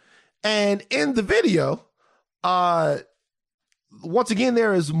video. And in the video, once again,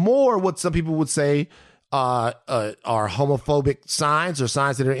 there is more what some people would say are homophobic signs or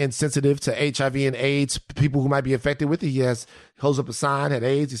signs that are insensitive to HIV and AIDS, people who might be affected with it. He holds up a sign, had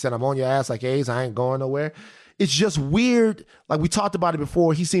AIDS. He said, I'm on your ass like AIDS. I ain't going nowhere. It's just weird. Like we talked about it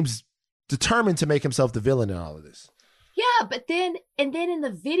before. He seems determined to make himself the villain in all of this. Yeah, but then in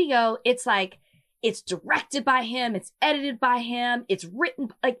the video, it's like, it's directed by him. It's edited by him. It's written,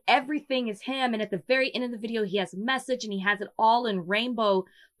 like everything is him. And at the very end of the video, he has a message and he has it all in rainbow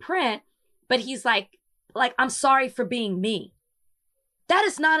print. But he's like, I'm sorry for being me. That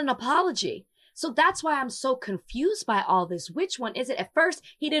is not an apology. So that's why I'm so confused by all this. Which one is it? At first,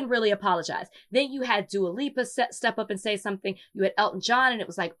 he didn't really apologize. Then you had Dua Lipa step up and say something. You had Elton John, and it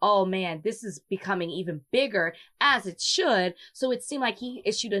was like, oh man, this is becoming even bigger, as it should. So it seemed like he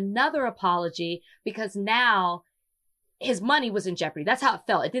issued another apology because now his money was in jeopardy. That's how it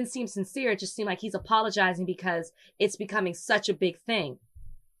felt. It didn't seem sincere. It just seemed like he's apologizing because it's becoming such a big thing.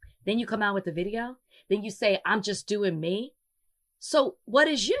 Then you come out with the video. Then you say, I'm just doing me. So what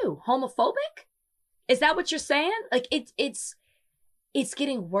is you? Homophobic? Is that what you're saying? Like it's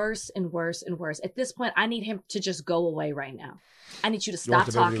getting worse and worse and worse. At this point, I need him to just go away right now. I need you to stop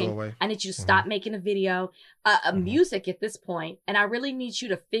talking. I need you to stop making a video, music at this point. And I really need you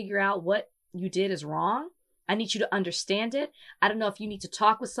to figure out what you did is wrong. I need you to understand it. I don't know if you need to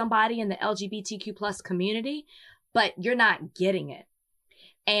talk with somebody in the LGBTQ plus community, but you're not getting it.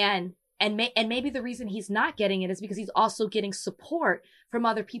 And maybe the reason he's not getting it is because he's also getting support from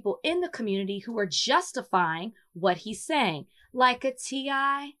other people in the community who are justifying what he's saying, like a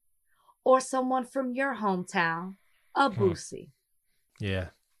T.I. or someone from your hometown, a Boosie. Yeah,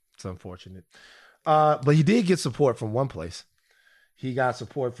 it's unfortunate. But he did get support from one place. He got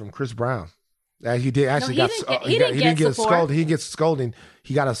support from Chris Brown. He didn't get scolded. He didn't get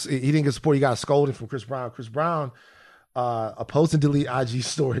support. He got a scolding from Chris Brown. Chris Brown a post and delete IG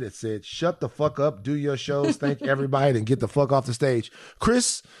story that said, "Shut the fuck up, do your shows, thank everybody, and get the fuck off the stage."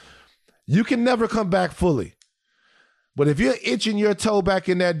 Chris, you can never come back fully. But if you're itching your toe back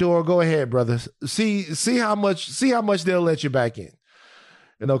in that door, go ahead, brother. See how much they'll let you back in.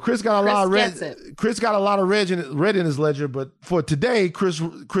 You know, Chris got a lot of red. Chris got a lot of red in his ledger, but for today, Chris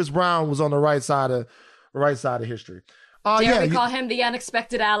Brown was on the right side of history. Dare we call him the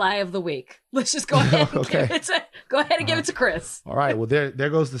unexpected ally of the week? Let's just go ahead and give it to Chris. All right. Well, there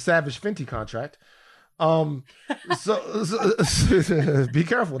goes the Savage Fenty contract. So be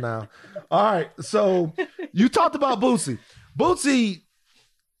careful now. All right. So you talked about Boosie. Boosie,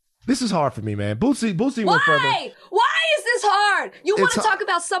 this is hard for me, man. Boosie went further. Why is this hard? You want to talk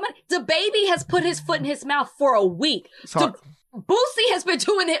about someone? The baby has put his foot in his mouth for a week. Boosie has been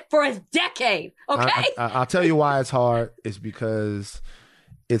doing it for a decade. Okay. I'll tell you why it's hard. It's because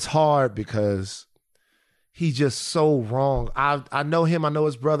he's just so wrong. I know him. I know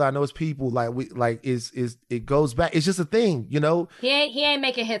his brother. I know his people. It goes back. It's just a thing, you know. He ain't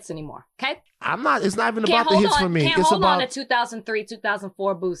making hits anymore. Okay. I'm not. It's not even about the hits for me. Can't hold on to 2003,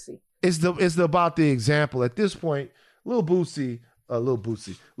 2004 Boosie. It's about the example. At this point, Lil Boosie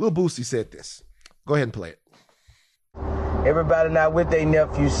said this. Go ahead and play it. Everybody not with their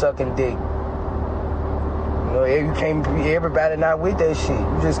nephew sucking dick. You know, you can't be everybody not with that shit.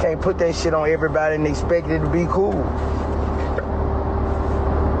 You just can't put that shit on everybody and expect it to be cool.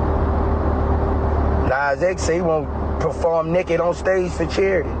 Nas X say he won't perform naked on stage for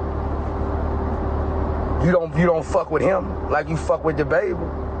charity. You don't fuck with him like you fuck with the baby.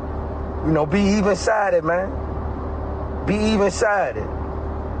 You know, be even-sided, man. Be even-sided.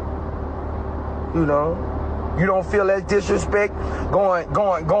 You know. You don't feel that disrespect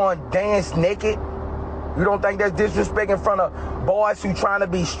going dance naked? You don't think that's disrespect in front of boys who trying to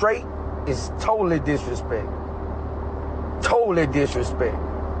be straight? It's totally disrespect. Totally disrespect.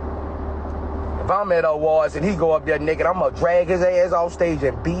 If I'm at awards and he go up there naked, I'm gonna drag his ass off stage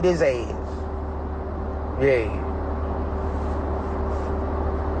and beat his ass. Yeah.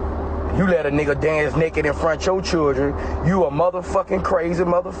 You let a nigga dance naked in front of your children, you a motherfucking crazy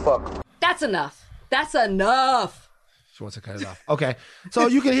motherfucker. That's enough. That's enough. She wants to cut it off. Okay. So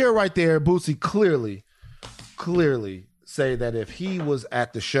you can hear right there, Boosie clearly say that if he was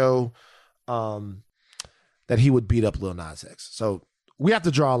at the show, that he would beat up Lil Nas X. So we have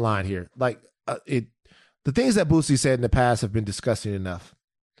to draw a line here. Like the things that Boosie said in the past have been disgusting enough.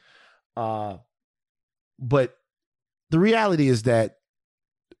 But the reality is that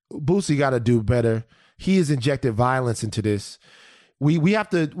Boosie got to do better. He has injected violence into this. We have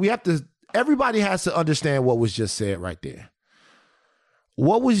to. Everybody has to understand what was just said right there.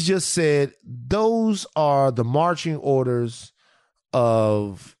 What was just said, those are the marching orders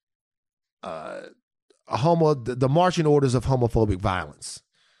of the marching orders of homophobic violence.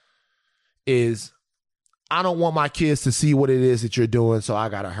 Is, I don't want my kids to see what it is that you're doing, so I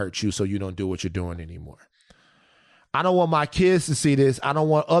got to hurt you so you don't do what you're doing anymore. I don't want my kids to see this. I don't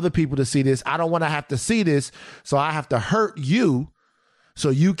want other people to see this. I don't want to have to see this, so I have to hurt you so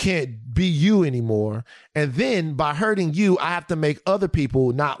you can't be you anymore. And then by hurting you, I have to make other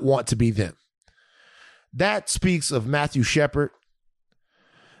people not want to be them. That speaks of Matthew Shepard.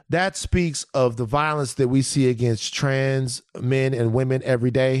 That speaks of the violence that we see against trans men and women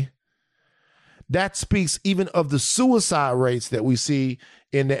every day. That speaks even of the suicide rates that we see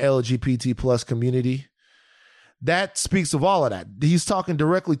in the LGBT plus community. That speaks of all of that. He's talking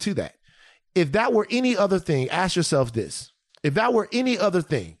directly to that. If that were any other thing, ask yourself this. If that were any other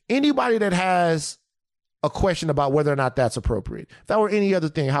thing, anybody that has a question about whether or not that's appropriate, if that were any other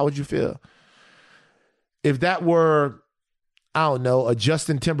thing, how would you feel? If that were, I don't know, a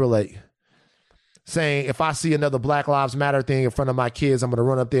Justin Timberlake saying, if I see another Black Lives Matter thing in front of my kids, I'm going to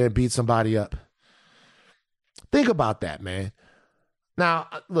run up there and beat somebody up. Think about that, man. Now,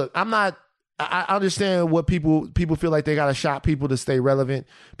 look, I understand what people feel like they got to shock people to stay relevant.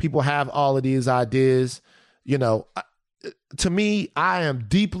 People have all of these ideas. You know, to me, I am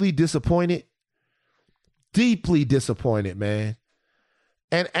deeply disappointed, man,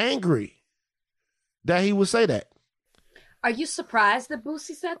 and angry that he would say that. Are you surprised that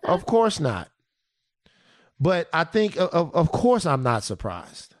Boosie said that? Of course not. But I think, of course, I'm not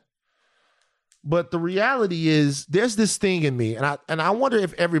surprised. But the reality is, there's this thing in me, and I wonder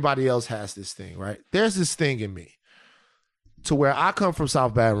if everybody else has this thing, right? There's this thing in me to where I come from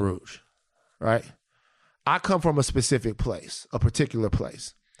South Baton Rouge, right? I come from a specific place, a particular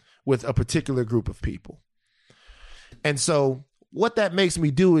place, with a particular group of people. And so what that makes me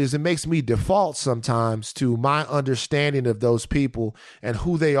do is it makes me default sometimes to my understanding of those people and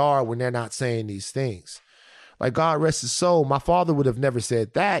who they are when they're not saying these things. Like, God rest his soul, my father would have never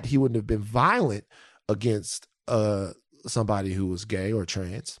said that. He wouldn't have been violent against somebody who was gay or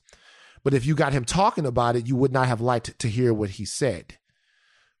trans. But if you got him talking about it, you would not have liked to hear what he said.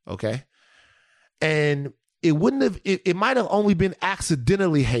 Okay? And it wouldn't have, it might have only been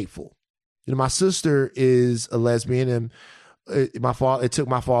accidentally hateful. You know, my sister is a lesbian, and it took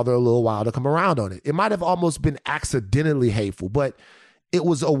my father a little while to come around on it. It might have almost been accidentally hateful, but it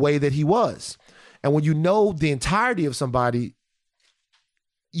was a way that he was. And when you know the entirety of somebody,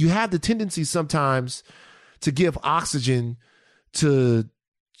 you have the tendency sometimes to give oxygen to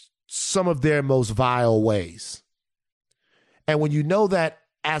some of their most vile ways. And when you know that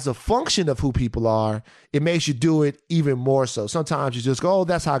as a function of who people are, it makes you do it even more so. Sometimes you just go, oh,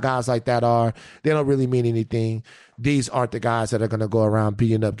 that's how guys like that are. They don't really mean anything. These aren't the guys that are going to go around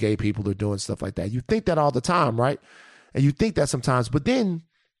beating up gay people or doing stuff like that. You think that all the time, right? And you think that sometimes, but then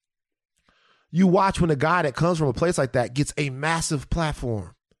you watch when a guy that comes from a place like that gets a massive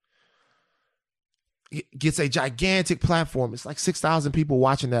platform, gets a gigantic platform. It's like 6,000 people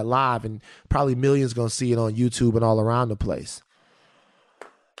watching that live, and probably millions going to see it on YouTube and all around the place.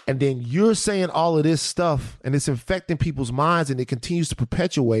 And then you're saying all of this stuff, and it's infecting people's minds, and it continues to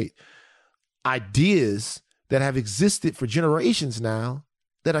perpetuate ideas that have existed for generations now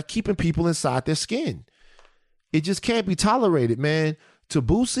that are keeping people inside their skin. It just can't be tolerated, man. To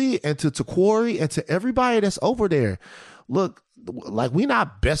Boosie and to Quarry and to everybody that's over there. Look, like, we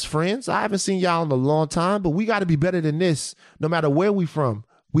not best friends. I haven't seen y'all in a long time, but we got to be better than this. No matter where we from,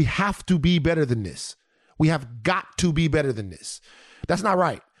 we have to be better than this. We have got to be better than this. That's not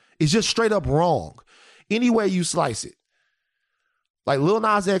right. It's just straight up wrong. Any way you slice it. Like, Lil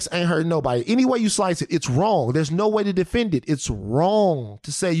Nas X ain't hurt nobody. Any way you slice it, it's wrong. There's no way to defend it. It's wrong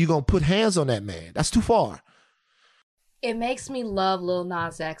to say you're going to put hands on that man. That's too far. It makes me love Lil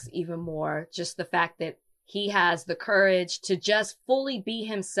Nas X even more. Just the fact that he has the courage to just fully be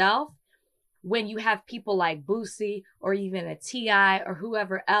himself when you have people like Boosie or even a T.I. or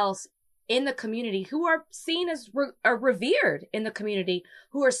whoever else in the community who are seen as revered in the community,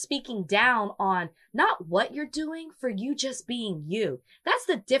 who are speaking down on not what you're doing, for you just being you. That's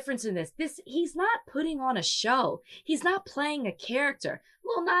the difference in this. He's not putting on a show. He's not playing a character.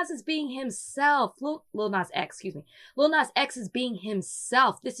 Lil Nas is being himself. Lil Nas X is being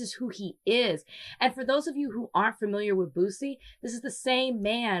himself. This is who he is. And for those of you who aren't familiar with Boosie, this is the same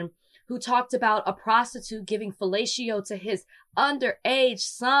man who talked about a prostitute giving fellatio to his underage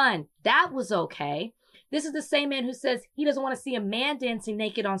son. That was okay. This is the same man who says he doesn't want to see a man dancing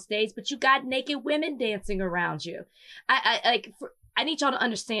naked on stage, but you got naked women dancing around you. I need y'all to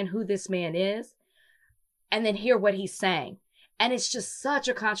understand who this man is and then hear what he's saying. And it's just such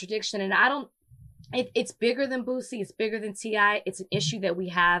a contradiction. And it's bigger than Boosie. It's bigger than T.I. It's an issue that we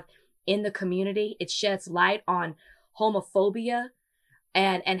have in the community. It sheds light on homophobia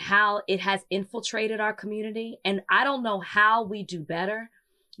and how it has infiltrated our community. And I don't know how we do better.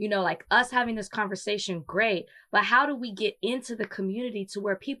 You know, like us having this conversation, great. But how do we get into the community to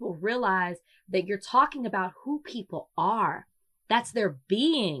where people realize that you're talking about who people are? That's their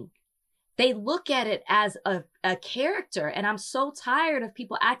being. They look at it as a character. And I'm so tired of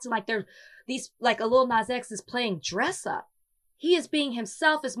people acting like they're like a Lil Nas X is playing dress up. He is being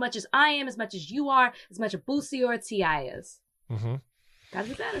himself as much as I am, as much as you are, as much as Boosie or T.I. is. Mm-hmm. Gotta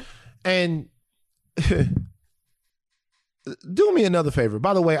be better. And do me another favor.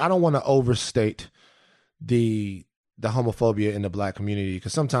 By the way, I don't want to overstate the homophobia in the Black community,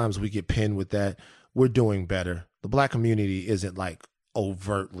 because sometimes we get pinned with that. We're doing better. The Black community isn't like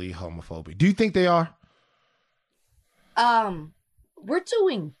overtly homophobic. Do you think they are? We're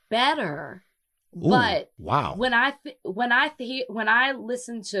doing better. Ooh, but wow. When I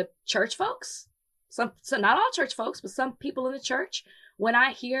listen to church folks, so not all church folks, but some people in the church, when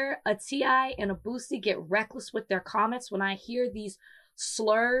I hear a T.I. and a Boosie get reckless with their comments, when I hear these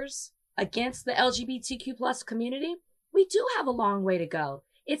slurs against the LGBTQ plus community, we do have a long way to go.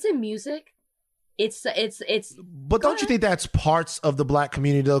 It's in music. It's. But don't you think that's parts of the Black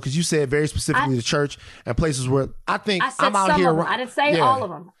community though? Because you said very specifically the church and places where I think I'm out here. I didn't say all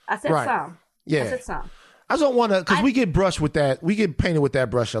of them. I said some. Yeah. I said some. I don't want to, because we get brushed with that. We get painted with that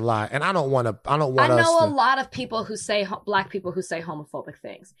brush a lot, and I don't want to. I know a lot of people who say Black people who say homophobic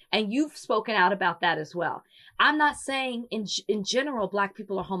things, and you've spoken out about that as well. I'm not saying in general Black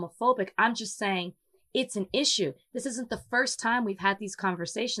people are homophobic. I'm just saying it's an issue. This isn't the first time we've had these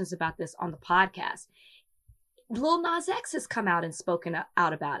conversations about this on the podcast. Lil Nas X has come out and spoken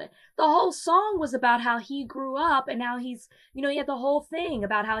out about it. The whole song was about how he grew up and how he's, he had the whole thing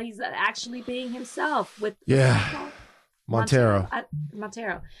about how he's actually being himself with Montero.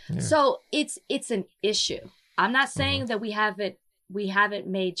 Yeah. So it's an issue. I'm not saying that we haven't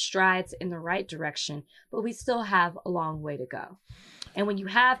made strides in the right direction, but we still have a long way to go. And when you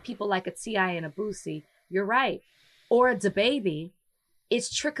have people like a T.I. and a Boosie, you're right, or a DaBaby,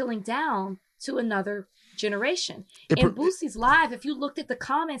 it's trickling down to another generation. In Boosie's live, if you looked at the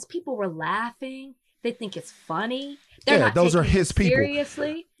comments, people were laughing. They think it's funny. They're not those are taking his people.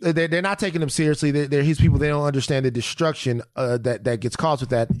 Seriously, they're not taking them seriously. They're his people. They don't understand the destruction that gets caused with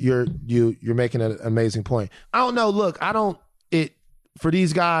that. You're making an amazing point. I don't know. Look, for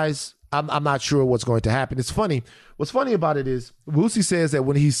these guys. I'm not sure what's going to happen. It's funny. What's funny about it is Boosie says that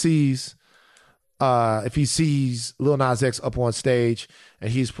when he sees, if he sees Lil Nas X up on stage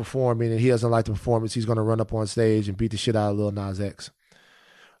and he's performing and he doesn't like the performance, he's going to run up on stage and beat the shit out of Lil Nas X.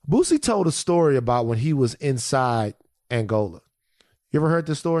 Boosie told a story about when he was inside Angola. You ever heard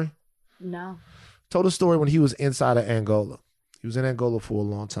this story? No. Told a story when he was inside of Angola. He was in Angola for a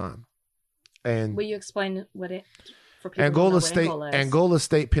long time. And will you explain what it... Angola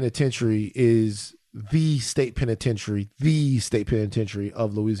State Penitentiary is the state penitentiary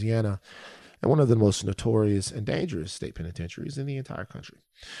of Louisiana, and one of the most notorious and dangerous state penitentiaries in the entire country.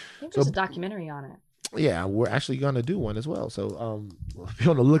 I think there's a documentary on it. Yeah, we're actually going to do one as well. So be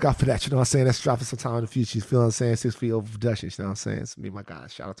on the lookout for that. You know what I'm saying? That's dropping sometime in the future. You feel what I'm saying? 6 feet over Productions. You know what I'm saying? It's me and my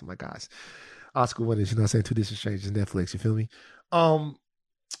guys. Shout out to my guys. Oscar winners. You know what I'm saying? 2 Distant Strangers, Netflix. You feel me?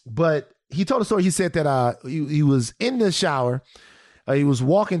 But he told a story. He said that he was in the shower. He was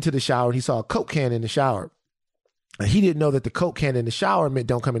walking to the shower and he saw a Coke can in the shower. And he didn't know that the Coke can in the shower meant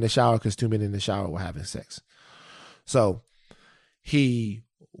don't come in the shower because 2 men in the shower were having sex. So he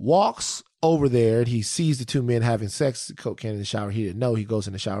walks over there and he sees the 2 men having sex. The Coke can in the shower. He didn't know. He goes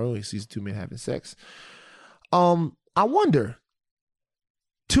in the shower room. He sees the 2 men having sex. I wonder,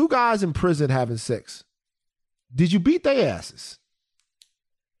 2 guys in prison having sex. Did you beat their asses?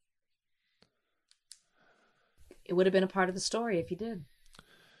 It would have been a part of the story if you did.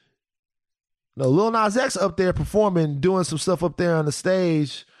 No, Lil Nas X up there performing, doing some stuff up there on the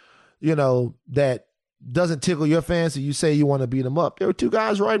stage, that doesn't tickle your fancy. You say you want to beat them up. There were 2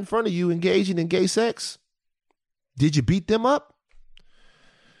 guys right in front of you engaging in gay sex. Did you beat them up?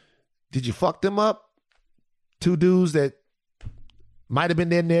 Did you fuck them up? 2 dudes that might have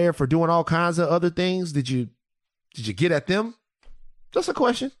been in there for doing all kinds of other things. Did you get at them? Just a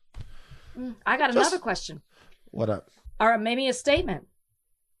question. I got another question. What up? Or maybe a statement.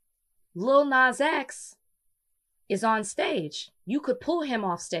 Lil Nas X is on stage. You could pull him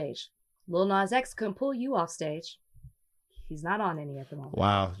off stage. Lil Nas X couldn't pull you off stage. He's not on any at the moment.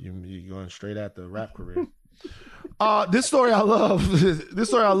 Wow, you're going straight at the rap career. This story I love.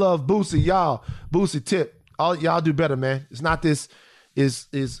 Boosie, y'all. Boosie tip. Y'all do better, man. It's not this.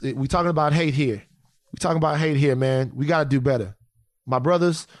 We talking about hate here. We talking about hate here, man. We got to do better. My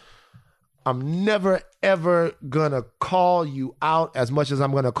brothers, I'm never ever gonna call you out as much as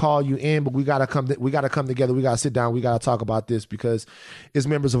I'm gonna call you in, but we gotta come together. We gotta sit down. We gotta talk about this because it's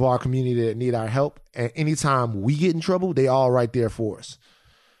members of our community that need our help. And anytime we get in trouble, they all right there for us.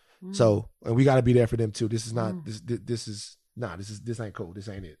 So, and we gotta be there for them too. This is not this ain't cool. This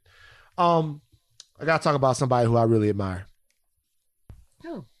ain't it. I gotta talk about somebody who I really admire.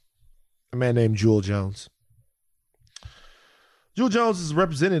 Who? A man named Jewel Jones. Jewel Jones is a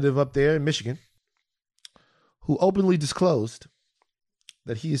representative up there in Michigan who openly disclosed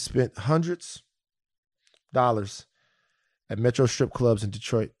that he has spent hundreds of dollars at Metro strip clubs in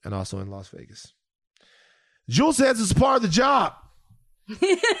Detroit and also in Las Vegas. Jewel says it's part of the job.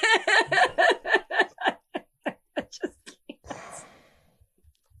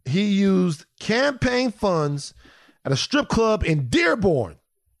 He used campaign funds at a strip club in Dearborn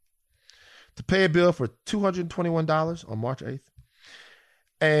to pay a bill for $221 on March 8th.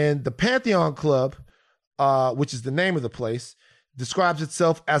 And the Pantheon Club, which is the name of the place, describes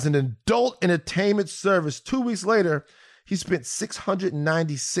itself as an adult entertainment service. 2 weeks later, he spent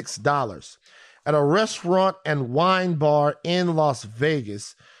 $696 at a restaurant and wine bar in Las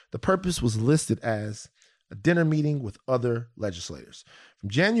Vegas. The purpose was listed as a dinner meeting with other legislators.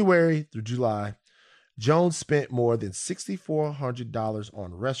 From January through July, Jones spent more than $6,400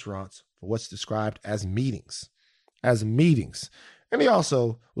 on restaurants for what's described as meetings. And he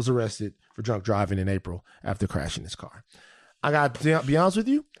also was arrested for drunk driving in April after crashing his car. I got to be honest with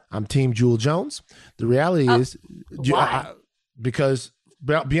you, I'm Team Jewel Jones. The reality is, because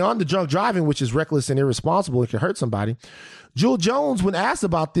beyond the drunk driving, which is reckless and irresponsible, it can hurt somebody, Jewel Jones, when asked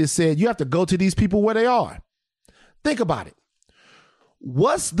about this, said, you have to go to these people where they are. Think about it.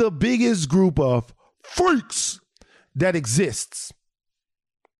 What's the biggest group of freaks that exists?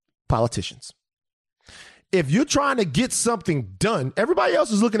 Politicians. If you're trying to get something done, everybody else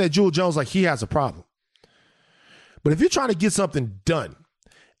is looking at Jewel Jones like he has a problem. But if you're trying to get something done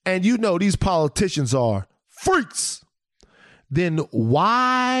and you know these politicians are freaks, then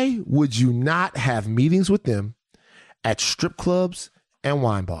why would you not have meetings with them at strip clubs and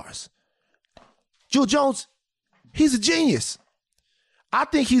wine bars? Jewel Jones, he's a genius. I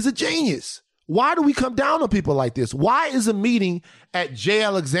think he's a genius. Why do we come down on people like this? Why is a meeting at J.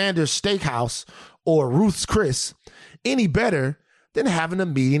 Alexander's Steakhouse or Ruth's Chris any better than having a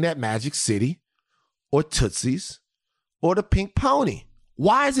meeting at Magic City or Tootsie's or the Pink Pony?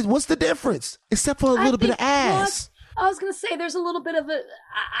 Why is it? What's the difference? Except for a little bit of ass. I was going to say there's a little bit of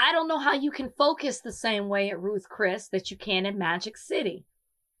I don't know how you can focus the same way at Ruth Chris that you can in Magic City.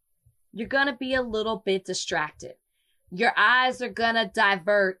 You're going to be a little bit distracted. Your eyes are going to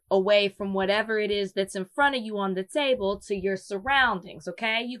divert away from whatever it is that's in front of you on the table to your surroundings,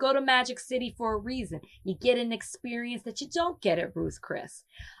 okay? You go to Magic City for a reason. You get an experience that you don't get at Ruth Chris.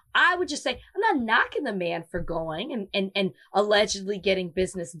 I would just say, I'm not knocking the man for going and allegedly getting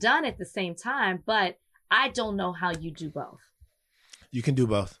business done at the same time, but I don't know how you do both. You can do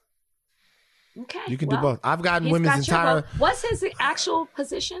both. Okay. You can do both. I've gotten women's entire... What's his actual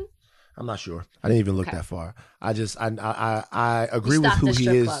position? I'm not sure. I didn't even look that far. I agree with who he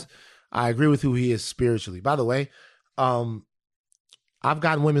is. Club. I agree with who he is spiritually. By the way, I've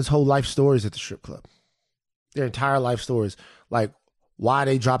gotten women's whole life stories at the strip club. Their entire life stories. Like why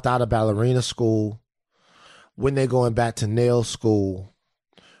they dropped out of ballerina school, when they're going back to nail school,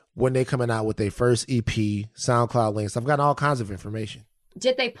 when they're coming out with their first EP, SoundCloud links. I've gotten all kinds of information.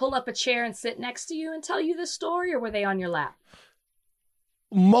 Did they pull up a chair and sit next to you and tell you this story, or were they on your lap?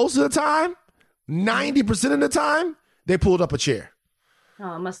 Most of the time, 90% of the time, they pulled up a chair.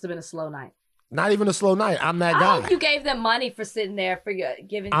 Oh, it must have been a slow night. Not even a slow night. I'm that guy. I hope you gave them money for sitting there for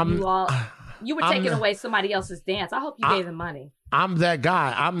giving you all. You were taking away somebody else's dance. I hope you gave them money. I'm that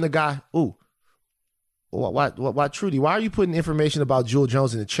guy. I'm the guy. Ooh. Why, Trudy? Why are you putting information about Jewel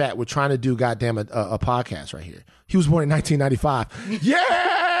Jones in the chat? We're trying to do goddamn a podcast right here. He was born in 1995. Yeah!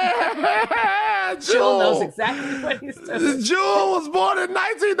 Jewel knows exactly what he's doing. Jewel was born in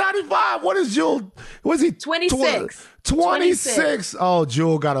 1995. What is Jewel? Was he 26? 26. Oh,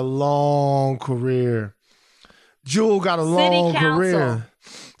 Jewel got a long career. Jewel got a long career.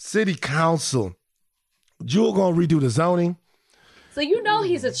 City council. Jewel gonna redo the zoning. So you know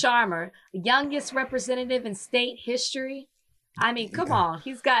he's a charmer. Youngest representative in state history. I mean, come on.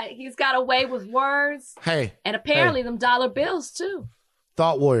 He's got a way with words. Hey. And apparently them dollar bills too.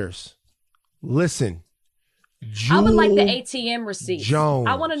 Thought warriors. Listen. Jewel I would like the ATM receipts. Jones.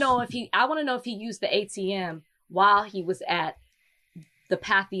 I want to know if he used the ATM while he was at the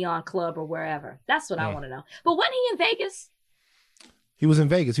Pantheon Club or wherever. That's what I want to know. But wasn't he in Vegas? He was in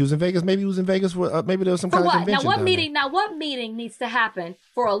Vegas. Maybe he was in Vegas for maybe there was some kind of convention. What meeting needs to happen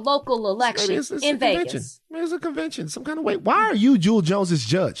for a local election in Vegas? There's a convention, some kind of way. Why are you Jewel Jones's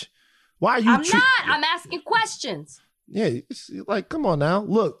judge? Why are you? I'm not. I'm asking questions. Yeah, it's like, come on now.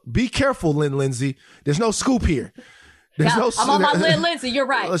 Look, be careful, Lynn Lindsay. There's no scoop here. I'm on my Lynn Lindsay. You're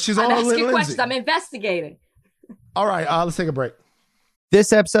right. She's I'm on asking Lynn questions. Lindsay. I'm investigating. All right, let's take a break.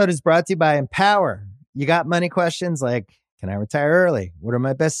 This episode is brought to you by Empower. You got money questions like, can I retire early? What are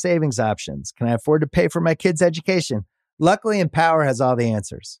my best savings options? Can I afford to pay for my kids' education? Luckily, Empower has all the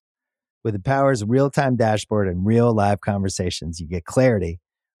answers. With Empower's real-time dashboard and real live conversations, you get clarity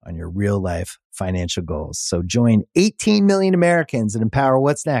on your real-life financial goals. So join 18 million Americans and Empower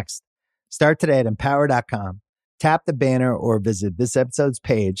What's Next. Start today at empower.com. Tap the banner or visit this episode's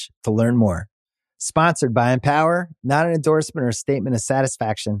page to learn more. Sponsored by Empower, not an endorsement or a statement of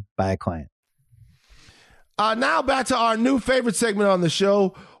satisfaction by a client. Now back to our new favorite segment on the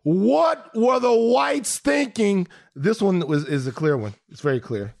show. What were the whites thinking? This one is a clear one. It's very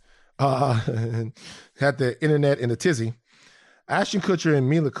clear. Had the internet in a tizzy. Ashton Kutcher and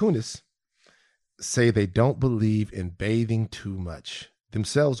Mila Kunis say they don't believe in bathing too much,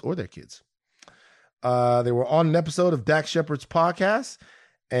 themselves or their kids. They were on an episode of Dax Shepard's podcast,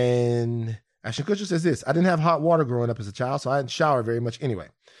 and Ashton Kutcher says this: I didn't have hot water growing up as a child, so I didn't shower very much anyway.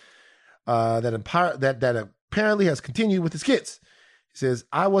 That apparently has continued with his kids. He says,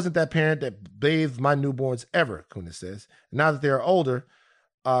 I wasn't that parent that bathed my newborns ever, Kunis says. Now that they are older,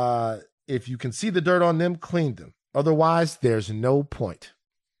 if you can see the dirt on them, clean them. Otherwise, there's no point.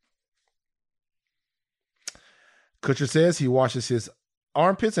 Kutcher says he washes his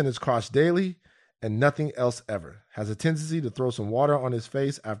armpits and his crotch daily and nothing else ever. Has a tendency to throw some water on his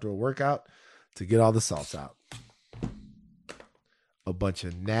face after a workout to get all the salts out. A bunch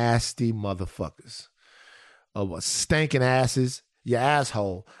of nasty motherfuckers. Stinking asses. You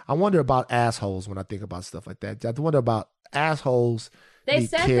asshole. I wonder about assholes when I think about stuff like that. I wonder about assholes They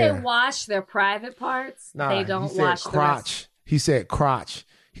said care. they wash their private parts. Nah, they don't he said wash crotch. He said crotch.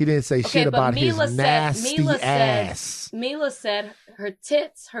 He didn't say shit about his nasty ass. Mila said her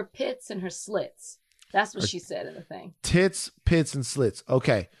tits, her pits, and her slits. That's what she said in the thing. Tits, pits, and slits.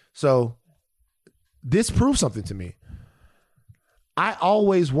 Okay, so this proves something to me. I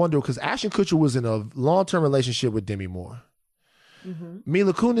always wonder, because Ashton Kutcher was in a long-term relationship with Demi Moore. Mm-hmm.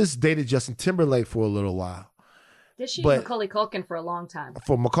 Mila Kunis dated Justin Timberlake for a little while. Did she? Macaulay Culkin for a long time.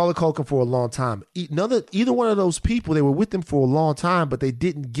 For Macaulay Culkin for a long time. Either one of those people, they were with them for a long time, but they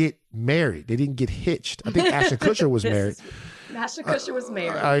didn't get married. They didn't get hitched. I think Ashton Kutcher was married. Ashton Kutcher was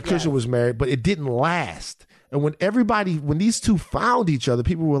married. Kutcher was married, but it didn't last. And when these two found each other,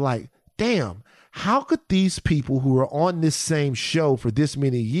 people were like, damn, how could these people who were on this same show for this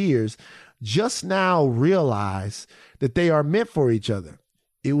many years just now realize that they are meant for each other?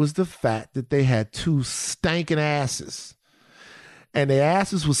 It was the fact that they had two stankin' asses. And their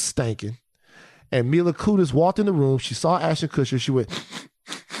asses was stankin'. And Mila Kunis walked in the room. She saw Ashton Kutcher. She went,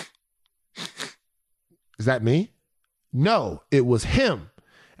 is that me? No, it was him.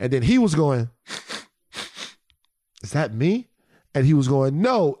 And then he was going, is that me? And he was going,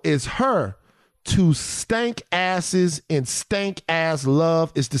 no, it's her. Two stank asses and stank ass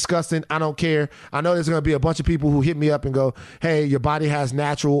love. It's disgusting. I don't care. I know there's going to be a bunch of people who hit me up and go, hey, your body has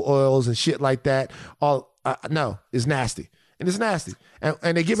natural oils and shit like that. No, it's nasty. And it's nasty.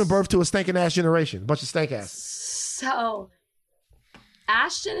 And they're giving birth to a stinking ass generation. A bunch of stank ass. So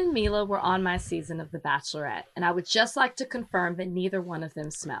Ashton and Mila were on my season of The Bachelorette. And I would just like to confirm that neither one of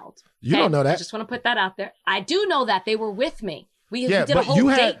them smelled. You don't know that. I just want to put that out there. I do know that. They were with me. We did a whole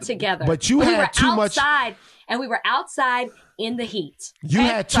date together. But you had too much. And we were outside in the heat. You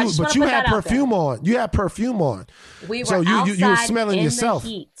had perfume on. You had perfume on. We were outside you were smelling in yourself. The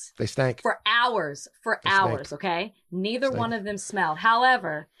heat. They stank. For hours, okay? Neither one of them smelled.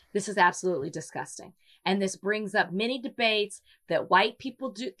 However, this is absolutely disgusting. And this brings up many debates that white people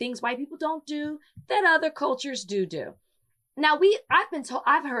do, things white people don't do, that other cultures do. Now,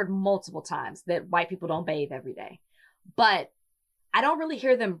 I've heard multiple times that white people don't bathe every day. But I don't really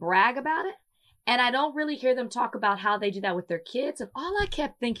hear them brag about it. And I don't really hear them talk about how they do that with their kids. And all I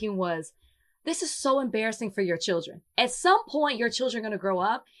kept thinking was, this is so embarrassing for your children. At some point, your children are going to grow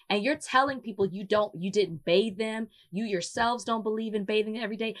up and you're telling people you didn't bathe them. You yourselves don't believe in bathing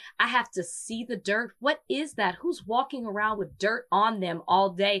every day. I have to see the dirt. What is that? Who's walking around with dirt on them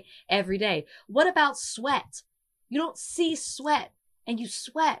all day, every day? What about sweat? You don't see sweat and you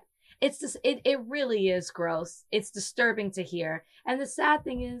sweat. It's just, it really is gross. It's disturbing to hear. And the sad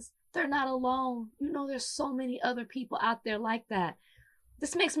thing is, they're not alone. You know, there's so many other people out there like that.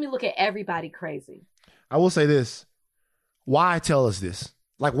 This makes me look at everybody crazy. I will say this. Why tell us this?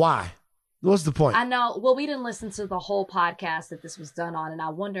 Like, why? What's the point? I know. Well, we didn't listen to the whole podcast that this was done on, and I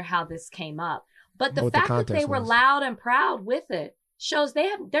wonder how this came up. But the fact that they were loud and proud with it shows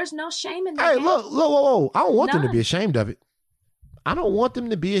there's no shame in that. Hey, look, whoa. I don't want them to be ashamed of it. I don't want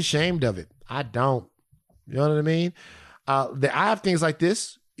them to be ashamed of it. I don't. You know what I mean? I have things like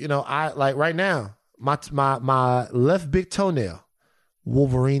this. You know, I like right now, my left big toenail,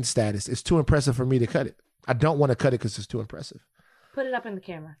 Wolverine status. It's too impressive for me to cut it. I don't want to cut it because it's too impressive. Put it up in the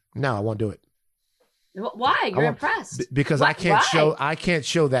camera. No, I won't do it. Why? You're impressed. Because I can't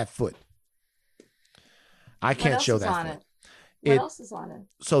show that foot. I can't show that foot. What else is on it?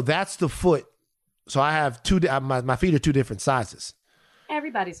 So that's the foot. So I have my feet are two different sizes.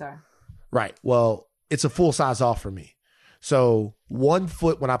 Everybody's are. Right. Well, it's a full size off for me. So one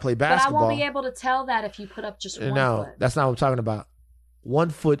foot when I play basketball. But I won't be able to tell that if you put up just one foot. No, that's not what I'm talking about. One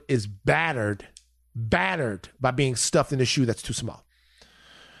foot is battered by being stuffed in a shoe that's too small.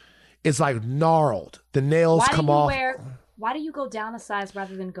 It's like gnarled. The nails come off. Why do you go down a size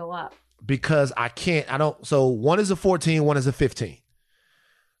rather than go up? Because so one is a 14, one is a 15.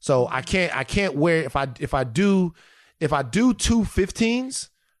 So I can't wear, if I do 2 15s,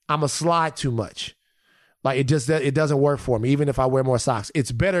 I'm a slide too much. Like it doesn't work for me, even if I wear more socks.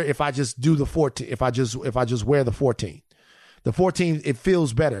 It's better if I just do the 14, if I just wear the 14. The 14, it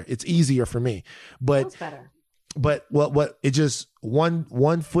feels better. It's easier for me. But feels better. But what it just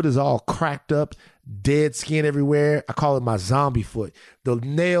one foot is all cracked up, dead skin everywhere. I call it my zombie foot. The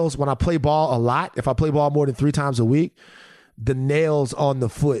nails, when I play ball a lot, if I play ball more than 3 times a week, the nails on the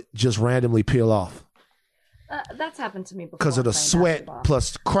foot just randomly peel off. That's happened to me before. Because of the sweat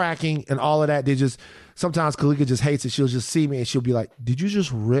plus cracking and all of that. Sometimes Kalika just hates it. She'll just see me and she'll be like, did you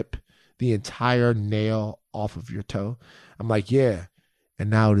just rip the entire nail off of your toe? I'm like, yeah. And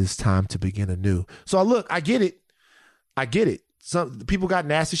now it is time to begin anew. So look, I get it. Some people got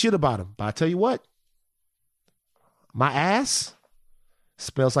nasty shit about them. But I tell you what, my ass,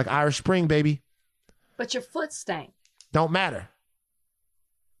 Smells like Irish Spring, baby. But your foot stank. Don't matter.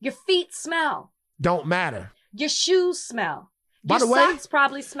 Your feet smell. Don't matter. Your shoes smell. By Your the way, socks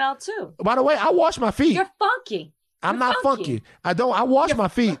probably smell too. By the way, I wash my feet. You're funky. I'm not funky. I wash my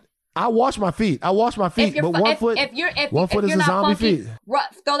feet. I wash my feet. But one foot is a zombie feet.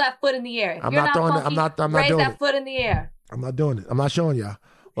 Throw that foot in the air. I'm not throwing it. I'm not doing it. Raise that foot in the air. I'm not doing it. I'm not showing y'all.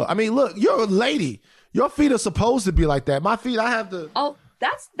 Well, I mean, look, you're a lady. Your feet are supposed to be like that. My feet, I have to. Oh,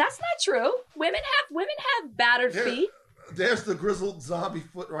 that's not true. Women have battered feet. There's the grizzled zombie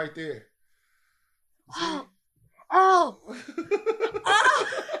foot right there. Oh.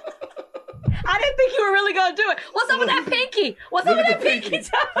 I didn't think you were really going to do it. What's up with that pinky? What's up with that pinky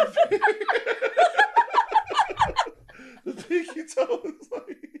toe? The pinky toe is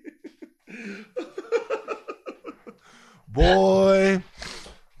like... Boy,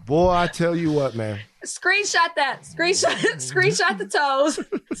 I tell you what, man. Screenshot that. Screenshot the toes.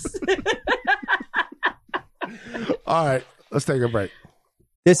 All right, let's take a break.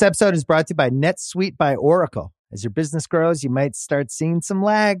 This episode is brought to you by NetSuite by Oracle. As your business grows, you might start seeing some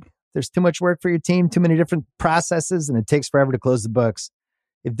lag. There's too much work for your team, too many different processes, and it takes forever to close the books.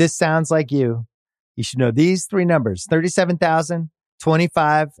 If this sounds like you should know these three numbers: 37,000,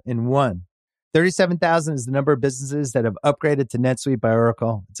 25, and 1. 37,000 is the number of businesses that have upgraded to NetSuite by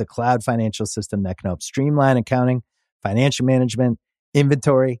Oracle. It's a cloud financial system that can help streamline accounting, financial management,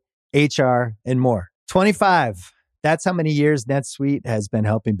 inventory, HR, and more. 25, that's how many years NetSuite has been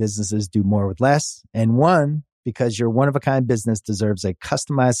helping businesses do more with less. And 1, because your one-of-a-kind business deserves a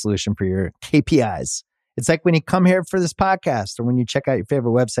customized solution for your KPIs. It's like when you come here for this podcast or when you check out your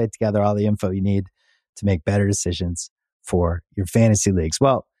favorite website to gather all the info you need to make better decisions for your fantasy leagues.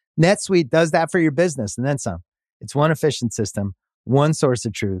 Well, NetSuite does that for your business and then some. It's one efficient system, one source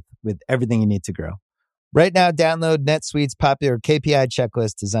of truth with everything you need to grow. Right now, download NetSuite's popular KPI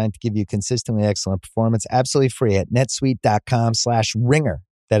checklist designed to give you consistently excellent performance absolutely free at netsuite.com/ringer.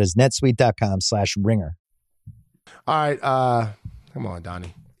 That is netsuite.com/ringer. All right, come on,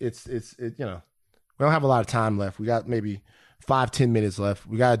 Donnie. It's we don't have a lot of time left. We got maybe 5-10 minutes left.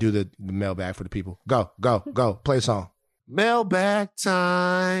 We got to do the mailbag for the people. Go. Play a song. Mailbag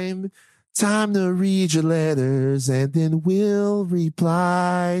time. Time to read your letters and then we'll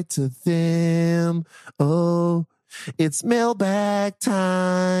reply to them. Oh, it's mailbag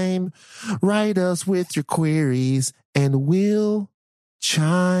time. Write us with your queries and we'll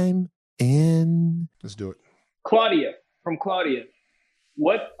chime in. Let's do it. Claudia,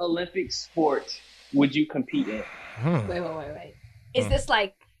 what Olympic sport would you compete in? Wait. Is this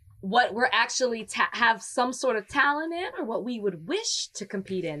like what we're actually have some sort of talent in, or what we would wish to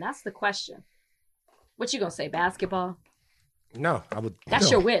compete in? That's the question. What you gonna say? Basketball? No, I would.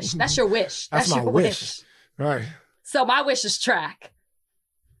 That's your wish. That's your wish. That's my your wish. Right. So my wish is track.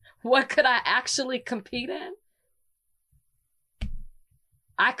 What could I actually compete in?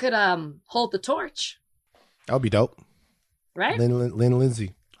 I could hold the torch. That would be dope. Right? Lynn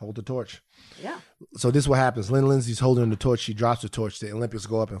Lindsay, hold the torch. Yeah. So this is what happens. Lynn Lindsay's holding the torch. She drops the torch. The Olympics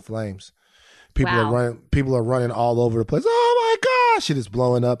go up in flames. People are running all over the place. Oh my gosh! It is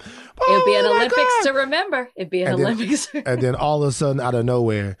blowing up. It'll be an Olympics to remember. It'd be an Olympics. And then all of a sudden, out of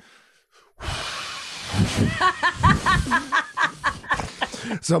nowhere,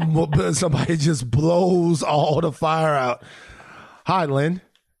 somebody just blows all the fire out. Hi, Lynn.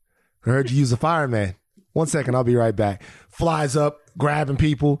 I heard you use a fireman. 1 second, I'll be right back. Flies up, grabbing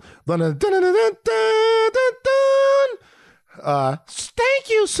people. Thank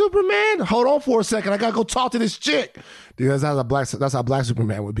you, Superman. Hold on for a second. I gotta go talk to this chick. Because that's how black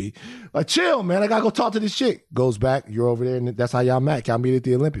Superman would be. Like, chill, man. I gotta go talk to this chick. Goes back. You're over there, and that's how y'all met. Y'all meet at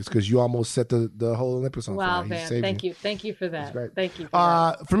the Olympics because you almost set the whole Olympics on fire. Wow, man. Thank you for that. Great. Thank you.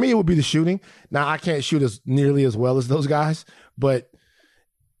 For me, it would be the shooting. Now, I can't shoot as nearly as well as those guys, but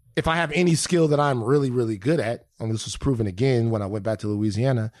if I have any skill that I'm really, really good at, and this was proven again when I went back to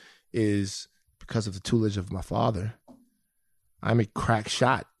Louisiana, is because of the tutelage of my father, I'm a crack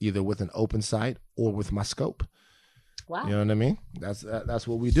shot either with an open sight or with my scope. Wow. You know what I mean? That's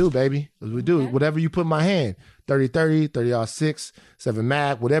what we do, baby. That's what we do. Okay. Whatever you put in my hand, 30-30, 30-6, 7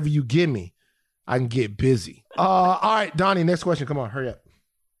 mag, whatever you give me, I can get busy. All right, Donnie, next question. Come on, hurry up.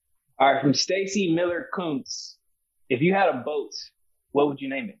 All right, from Stacy Miller Kuntz. If you had a boat, what would you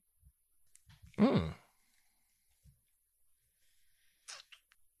name it?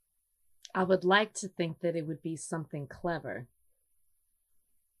 I would like to think that it would be something clever.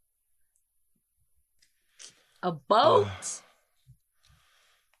 A boat?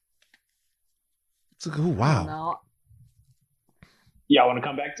 Wow. No. Y'all want to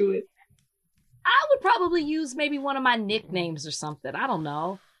come back to it? I would would probably use maybe one of my nicknames or something. I don't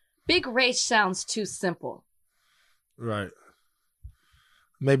know. Big Rach sounds too simple. Right.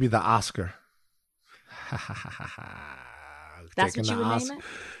 Maybe the Oscar. That's what you would name it?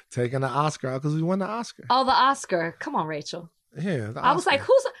 Taking the Oscar because we won the Oscar. Oh, the Oscar. Come on, Rachel. Yeah. I was like,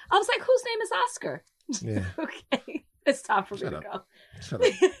 whose name is Oscar? Yeah. Okay. It's time for me to go. Shut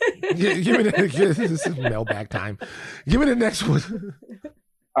up. Give me this is mailbag time. Give me the next one.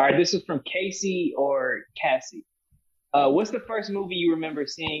 All right, this is from Casey or Cassie. What's the first movie you remember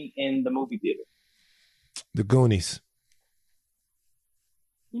seeing in the movie theater? The Goonies.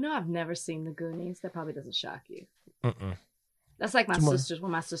 You know, I've never seen The Goonies. That probably doesn't shock you. That's like one of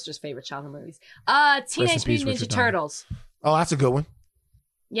my sister's favorite childhood movies. Teenage Mutant Ninja Turtles. Oh, that's a good one.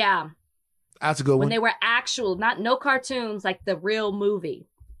 Yeah. That's a good one. When they were actual, no cartoons, like the real movie.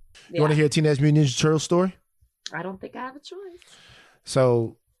 Yeah. You want to hear a Teenage Mutant Ninja Turtles story? I don't think I have a choice.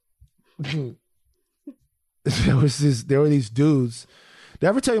 So there were these dudes. Did I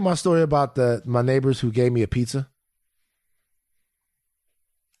ever tell you my story about my neighbors who gave me a pizza?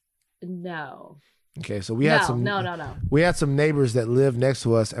 No. Okay, so we had some neighbors that lived next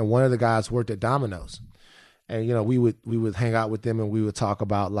to us, and one of the guys worked at Domino's. And you know, we would hang out with them, and we would talk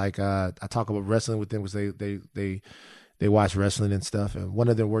about I talk about wrestling with them because they watch wrestling and stuff. And one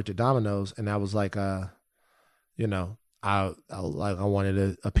of them worked at Domino's, and I was like, you know, I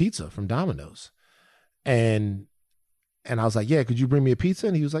wanted a pizza from Domino's, and I was like, yeah, could you bring me a pizza?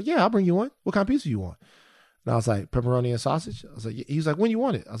 And he was like, yeah, I'll bring you one. What kind of pizza you want? And I was like, pepperoni and sausage. I was like, he was like, when you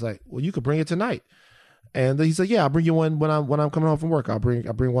want it? I was like, well, you could bring it tonight. And he's like, yeah, I'll bring you one when I'm coming home from work. I'll bring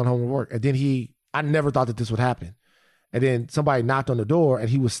one home from work. And then I never thought that this would happen. And then somebody knocked on the door, and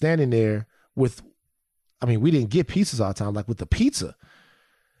he was standing there we didn't get pizzas all the time, like with the pizza.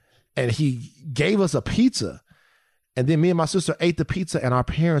 And he gave us a pizza. And then me and my sister ate the pizza, and our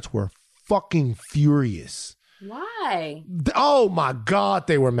parents were fucking furious. Why? Oh my God,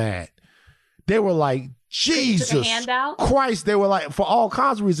 they were mad. They were like, Jesus Christ. They were like, for all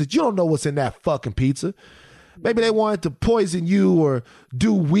kinds of reasons, you don't know what's in that fucking pizza. Maybe they wanted to poison you or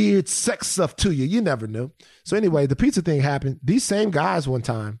do weird sex stuff to you. You never knew. So anyway, the pizza thing happened. These same guys one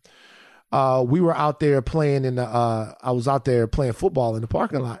time, we were out there playing I was out there playing football in the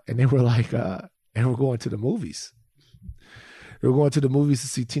parking lot, and they were like, and we're going to the movies. They were going to the movies to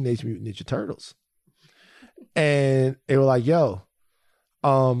see Teenage Mutant Ninja Turtles. And they were like, yo,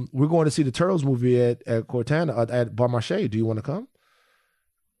 we're going to see the Turtles movie at Cortana, at Bar Marché. Do you want to come?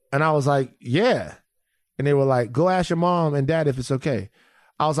 And I was like, yeah. And they were like, go ask your mom and dad if it's okay.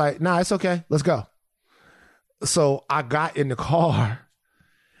 I was like, nah, it's okay. Let's go. So I got in the car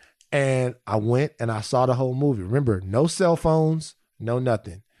and I went and I saw the whole movie. Remember, no cell phones, no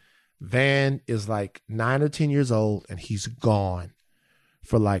nothing. Van is like 9 or 10 years old, and he's gone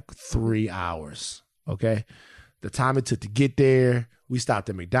for like 3 hours. Okay. The time it took to get there, we stopped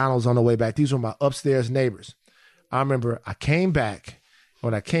at McDonald's on the way back. These were my upstairs neighbors. I remember I came back.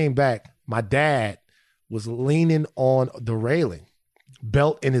 When I came back, my dad was leaning on the railing,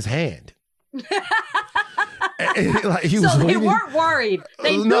 belt in his hand. They weren't worried.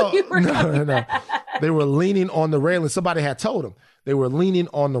 They knew you were coming back. They were leaning on the railing. Somebody had told him. They were leaning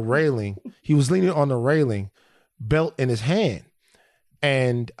on the railing. He was leaning on the railing, belt in his hand.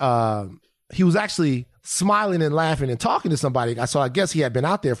 And he was actually smiling and laughing and talking to somebody. So I guess he had been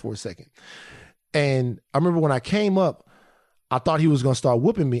out there for a second. And I remember when I came up, I thought he was going to start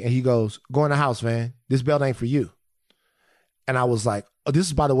whooping me. And he goes, go in the house, man. This belt ain't for you. And I was like, oh, this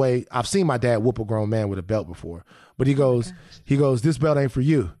is, by the way, I've seen my dad whoop a grown man with a belt before. But he goes, this belt ain't for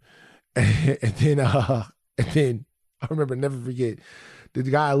you. And then I remember, never forget, the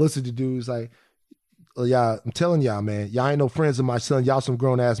guy I listened to do was like, oh, y'all, I'm telling y'all, man, y'all ain't no friends of my son. Y'all some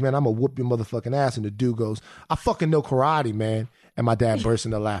grown ass man. I'm going to whoop your motherfucking ass. And the dude goes, I fucking know karate, man. And my dad burst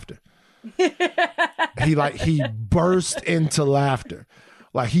into laughter. He burst into laughter.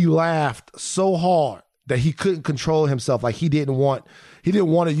 Like he laughed so hard that he couldn't control himself. Like he didn't want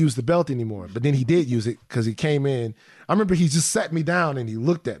to use the belt anymore. But then he did use it because he came in. I remember he just sat me down and he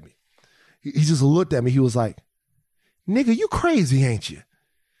looked at me. He just looked at me. He was like, nigga, you crazy, ain't you?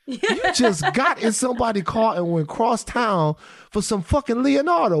 You just got in somebody's car and went cross town for some fucking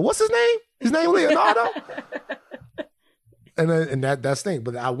Leonardo. What's his name? His name Leonardo? And that's the thing.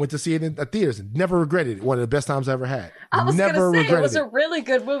 But I went to see it in the theaters and never regretted it. One of the best times I ever had. I was going to say, it was a really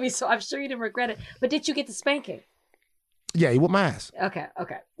good movie, so I'm sure you didn't regret it. But did you get the spanking? Yeah, he whooped my ass. Okay.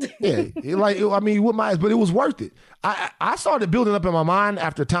 Yeah, he whooped my ass, but it was worth it. I started building up in my mind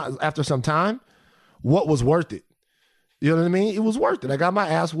after some time what was worth it. You know what I mean? It was worth it. I got my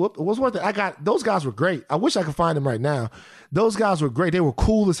ass whooped. It was worth it. Those guys were great. I wish I could find them right now. Those guys were great. They were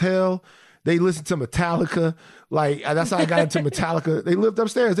cool as hell. They listened to Metallica. Like, that's how I got into Metallica. They lived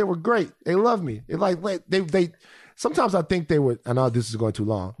upstairs. They were great. They loved me. It like they sometimes I think they would, I know this is going too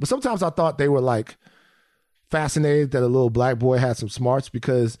long, but sometimes I thought they were like fascinated that a little black boy had some smarts,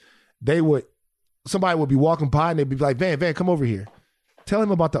 because somebody would be walking by and they'd be like, Van, come over here. Tell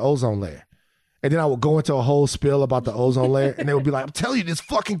him about the ozone layer. And then I would go into a whole spiel about the ozone layer, and they would be like, I'm telling you, this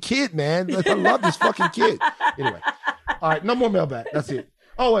fucking kid, man. Like, I love this fucking kid. Anyway. All right, no more mailbag. That's it.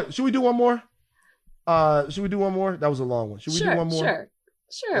 Oh, wait, should we do one more? Should we do one more? That was a long one. Should we do one more?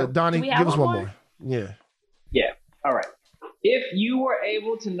 Sure. Donnie, give us one more. Yeah. Yeah. All right. If you were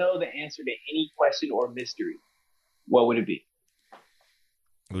able to know the answer to any question or mystery, what would it be?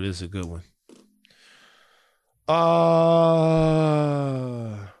 Oh, this is a good one.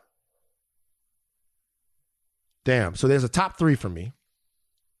 Damn. So there's a top 3 for me.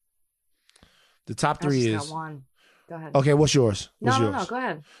 The top 3 is. Got one. Go ahead. Okay, what's yours? No, go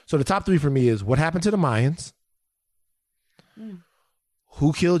ahead. So the top 3 for me is what happened to the Mayans?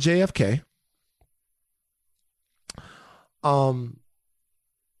 Who killed JFK? And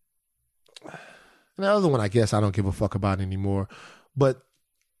the other one, I guess I don't give a fuck about anymore. But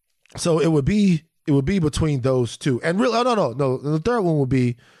so it would be between those two. And really, no. The third one would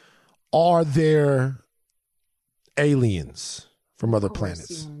be, are there aliens from other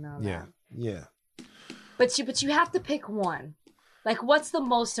planets? Yeah. But you have to pick one. Like, what's the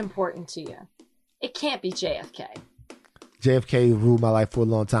most important to you? It can't be JFK. JFK ruled my life for a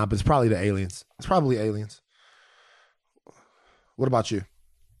long time, but it's probably the aliens. It's probably aliens. What about you?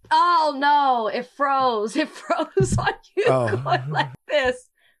 Oh no, it froze. It froze on you going like this.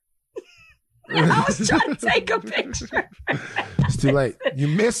 I was trying to take a picture. It's too late. You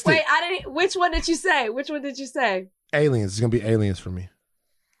missed it. Wait, I didn't. Which one did you say? Aliens. It's gonna be aliens for me.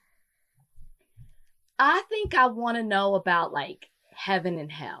 I think I want to know about like heaven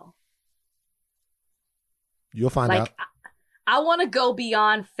and hell. You'll find out. I want to go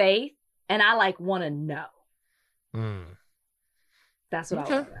beyond faith, and I want to know. That's what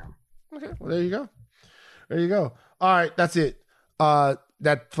I want to know. Okay. Well, there you go. All right, that's it.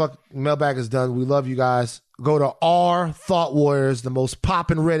 That mailbag is done. We love you guys. Go to R Thought Warriors, the most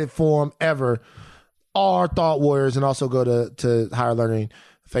poppin' Reddit forum ever. R Thought Warriors, and also go to Higher Learning,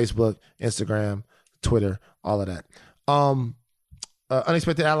 Facebook, Instagram, Twitter, all of that.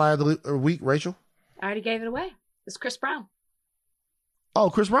 Unexpected ally of the week, Rachel. I already gave it away. It's Chris Brown. Oh,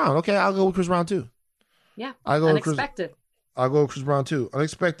 Chris Brown. Okay, I'll go with Chris Brown too. Yeah. I'll go Unexpected. I'll go with Chris Brown too.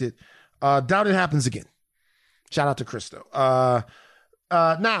 Unexpected. Doubt it happens again. Shout out to Chris though.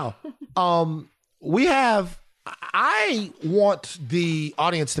 Now, I want the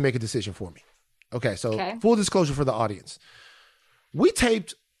audience to make a decision for me. Okay, so full disclosure for the audience. We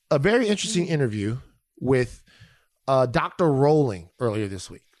taped a very interesting interview with Dr. Rowling earlier this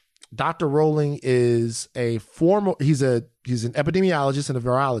week. Dr. Rowling is he's an epidemiologist and a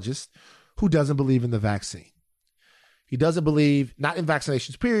virologist who doesn't believe in the vaccine. He doesn't believe, not in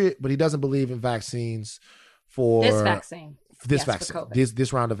vaccinations, period, but he doesn't believe in vaccines for this vaccine.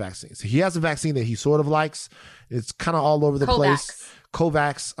 This round of vaccines. He has a vaccine that he sort of likes. It's kind of all over the place.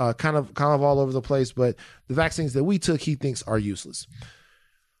 Covax, kind of all over the place, but the vaccines that we took, he thinks are useless.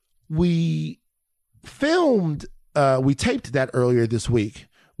 We taped that earlier this week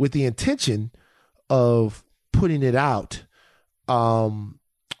with the intention of putting it out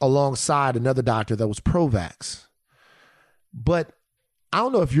alongside another doctor that was pro-vax. But I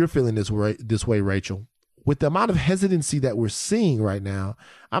don't know if you're feeling this way, Rachel. With the amount of hesitancy that we're seeing right now,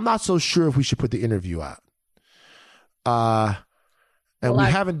 I'm not so sure if we should put the interview out. We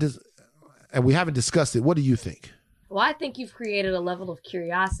haven't discussed it. What do you think? Well, I think you've created a level of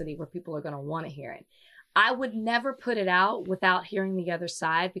curiosity where people are going to want to hear it. I would never put it out without hearing the other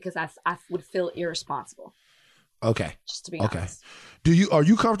side because I would feel irresponsible. Okay. Just to be honest. Are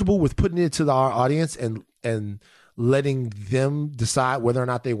you comfortable with putting it to our audience and letting them decide whether or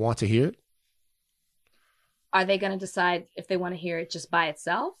not they want to hear it? Are they going to decide if they want to hear it just by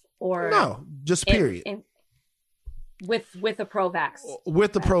itself or no, just period? With a pro-vax.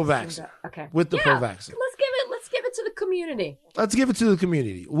 With the pro-vax. Okay. With the pro-vax. Let's give it to the community. Let's give it to the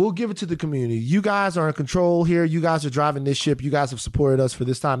community. We'll give it to the community. You guys are in control here. You guys are driving this ship. You guys have supported us for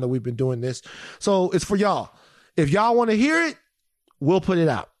this time that we've been doing this. So it's for y'all. If y'all want to hear it, we'll put it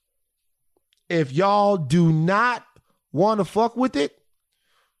out. If y'all do not want to fuck with it,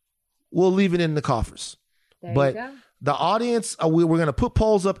 we'll leave it in the coffers. But the audience, we're going to put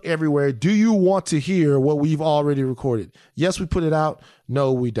polls up everywhere. Do you want to hear what we've already recorded? Yes, we put it out.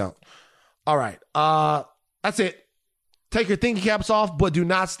 No, we don't. All right. That's it. Take your thinking caps off, but do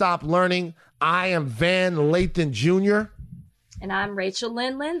not stop learning. I am Van Lathan Jr. And I'm Rachel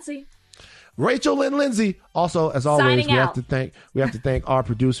Lynn Lindsay. Rachel and Lindsay. Also, as always, Signing we out. have to thank our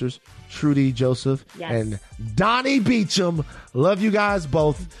producers, Trudy Joseph Yes. and Donnie Beecham. Love you guys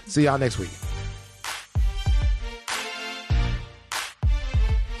both. See y'all next week.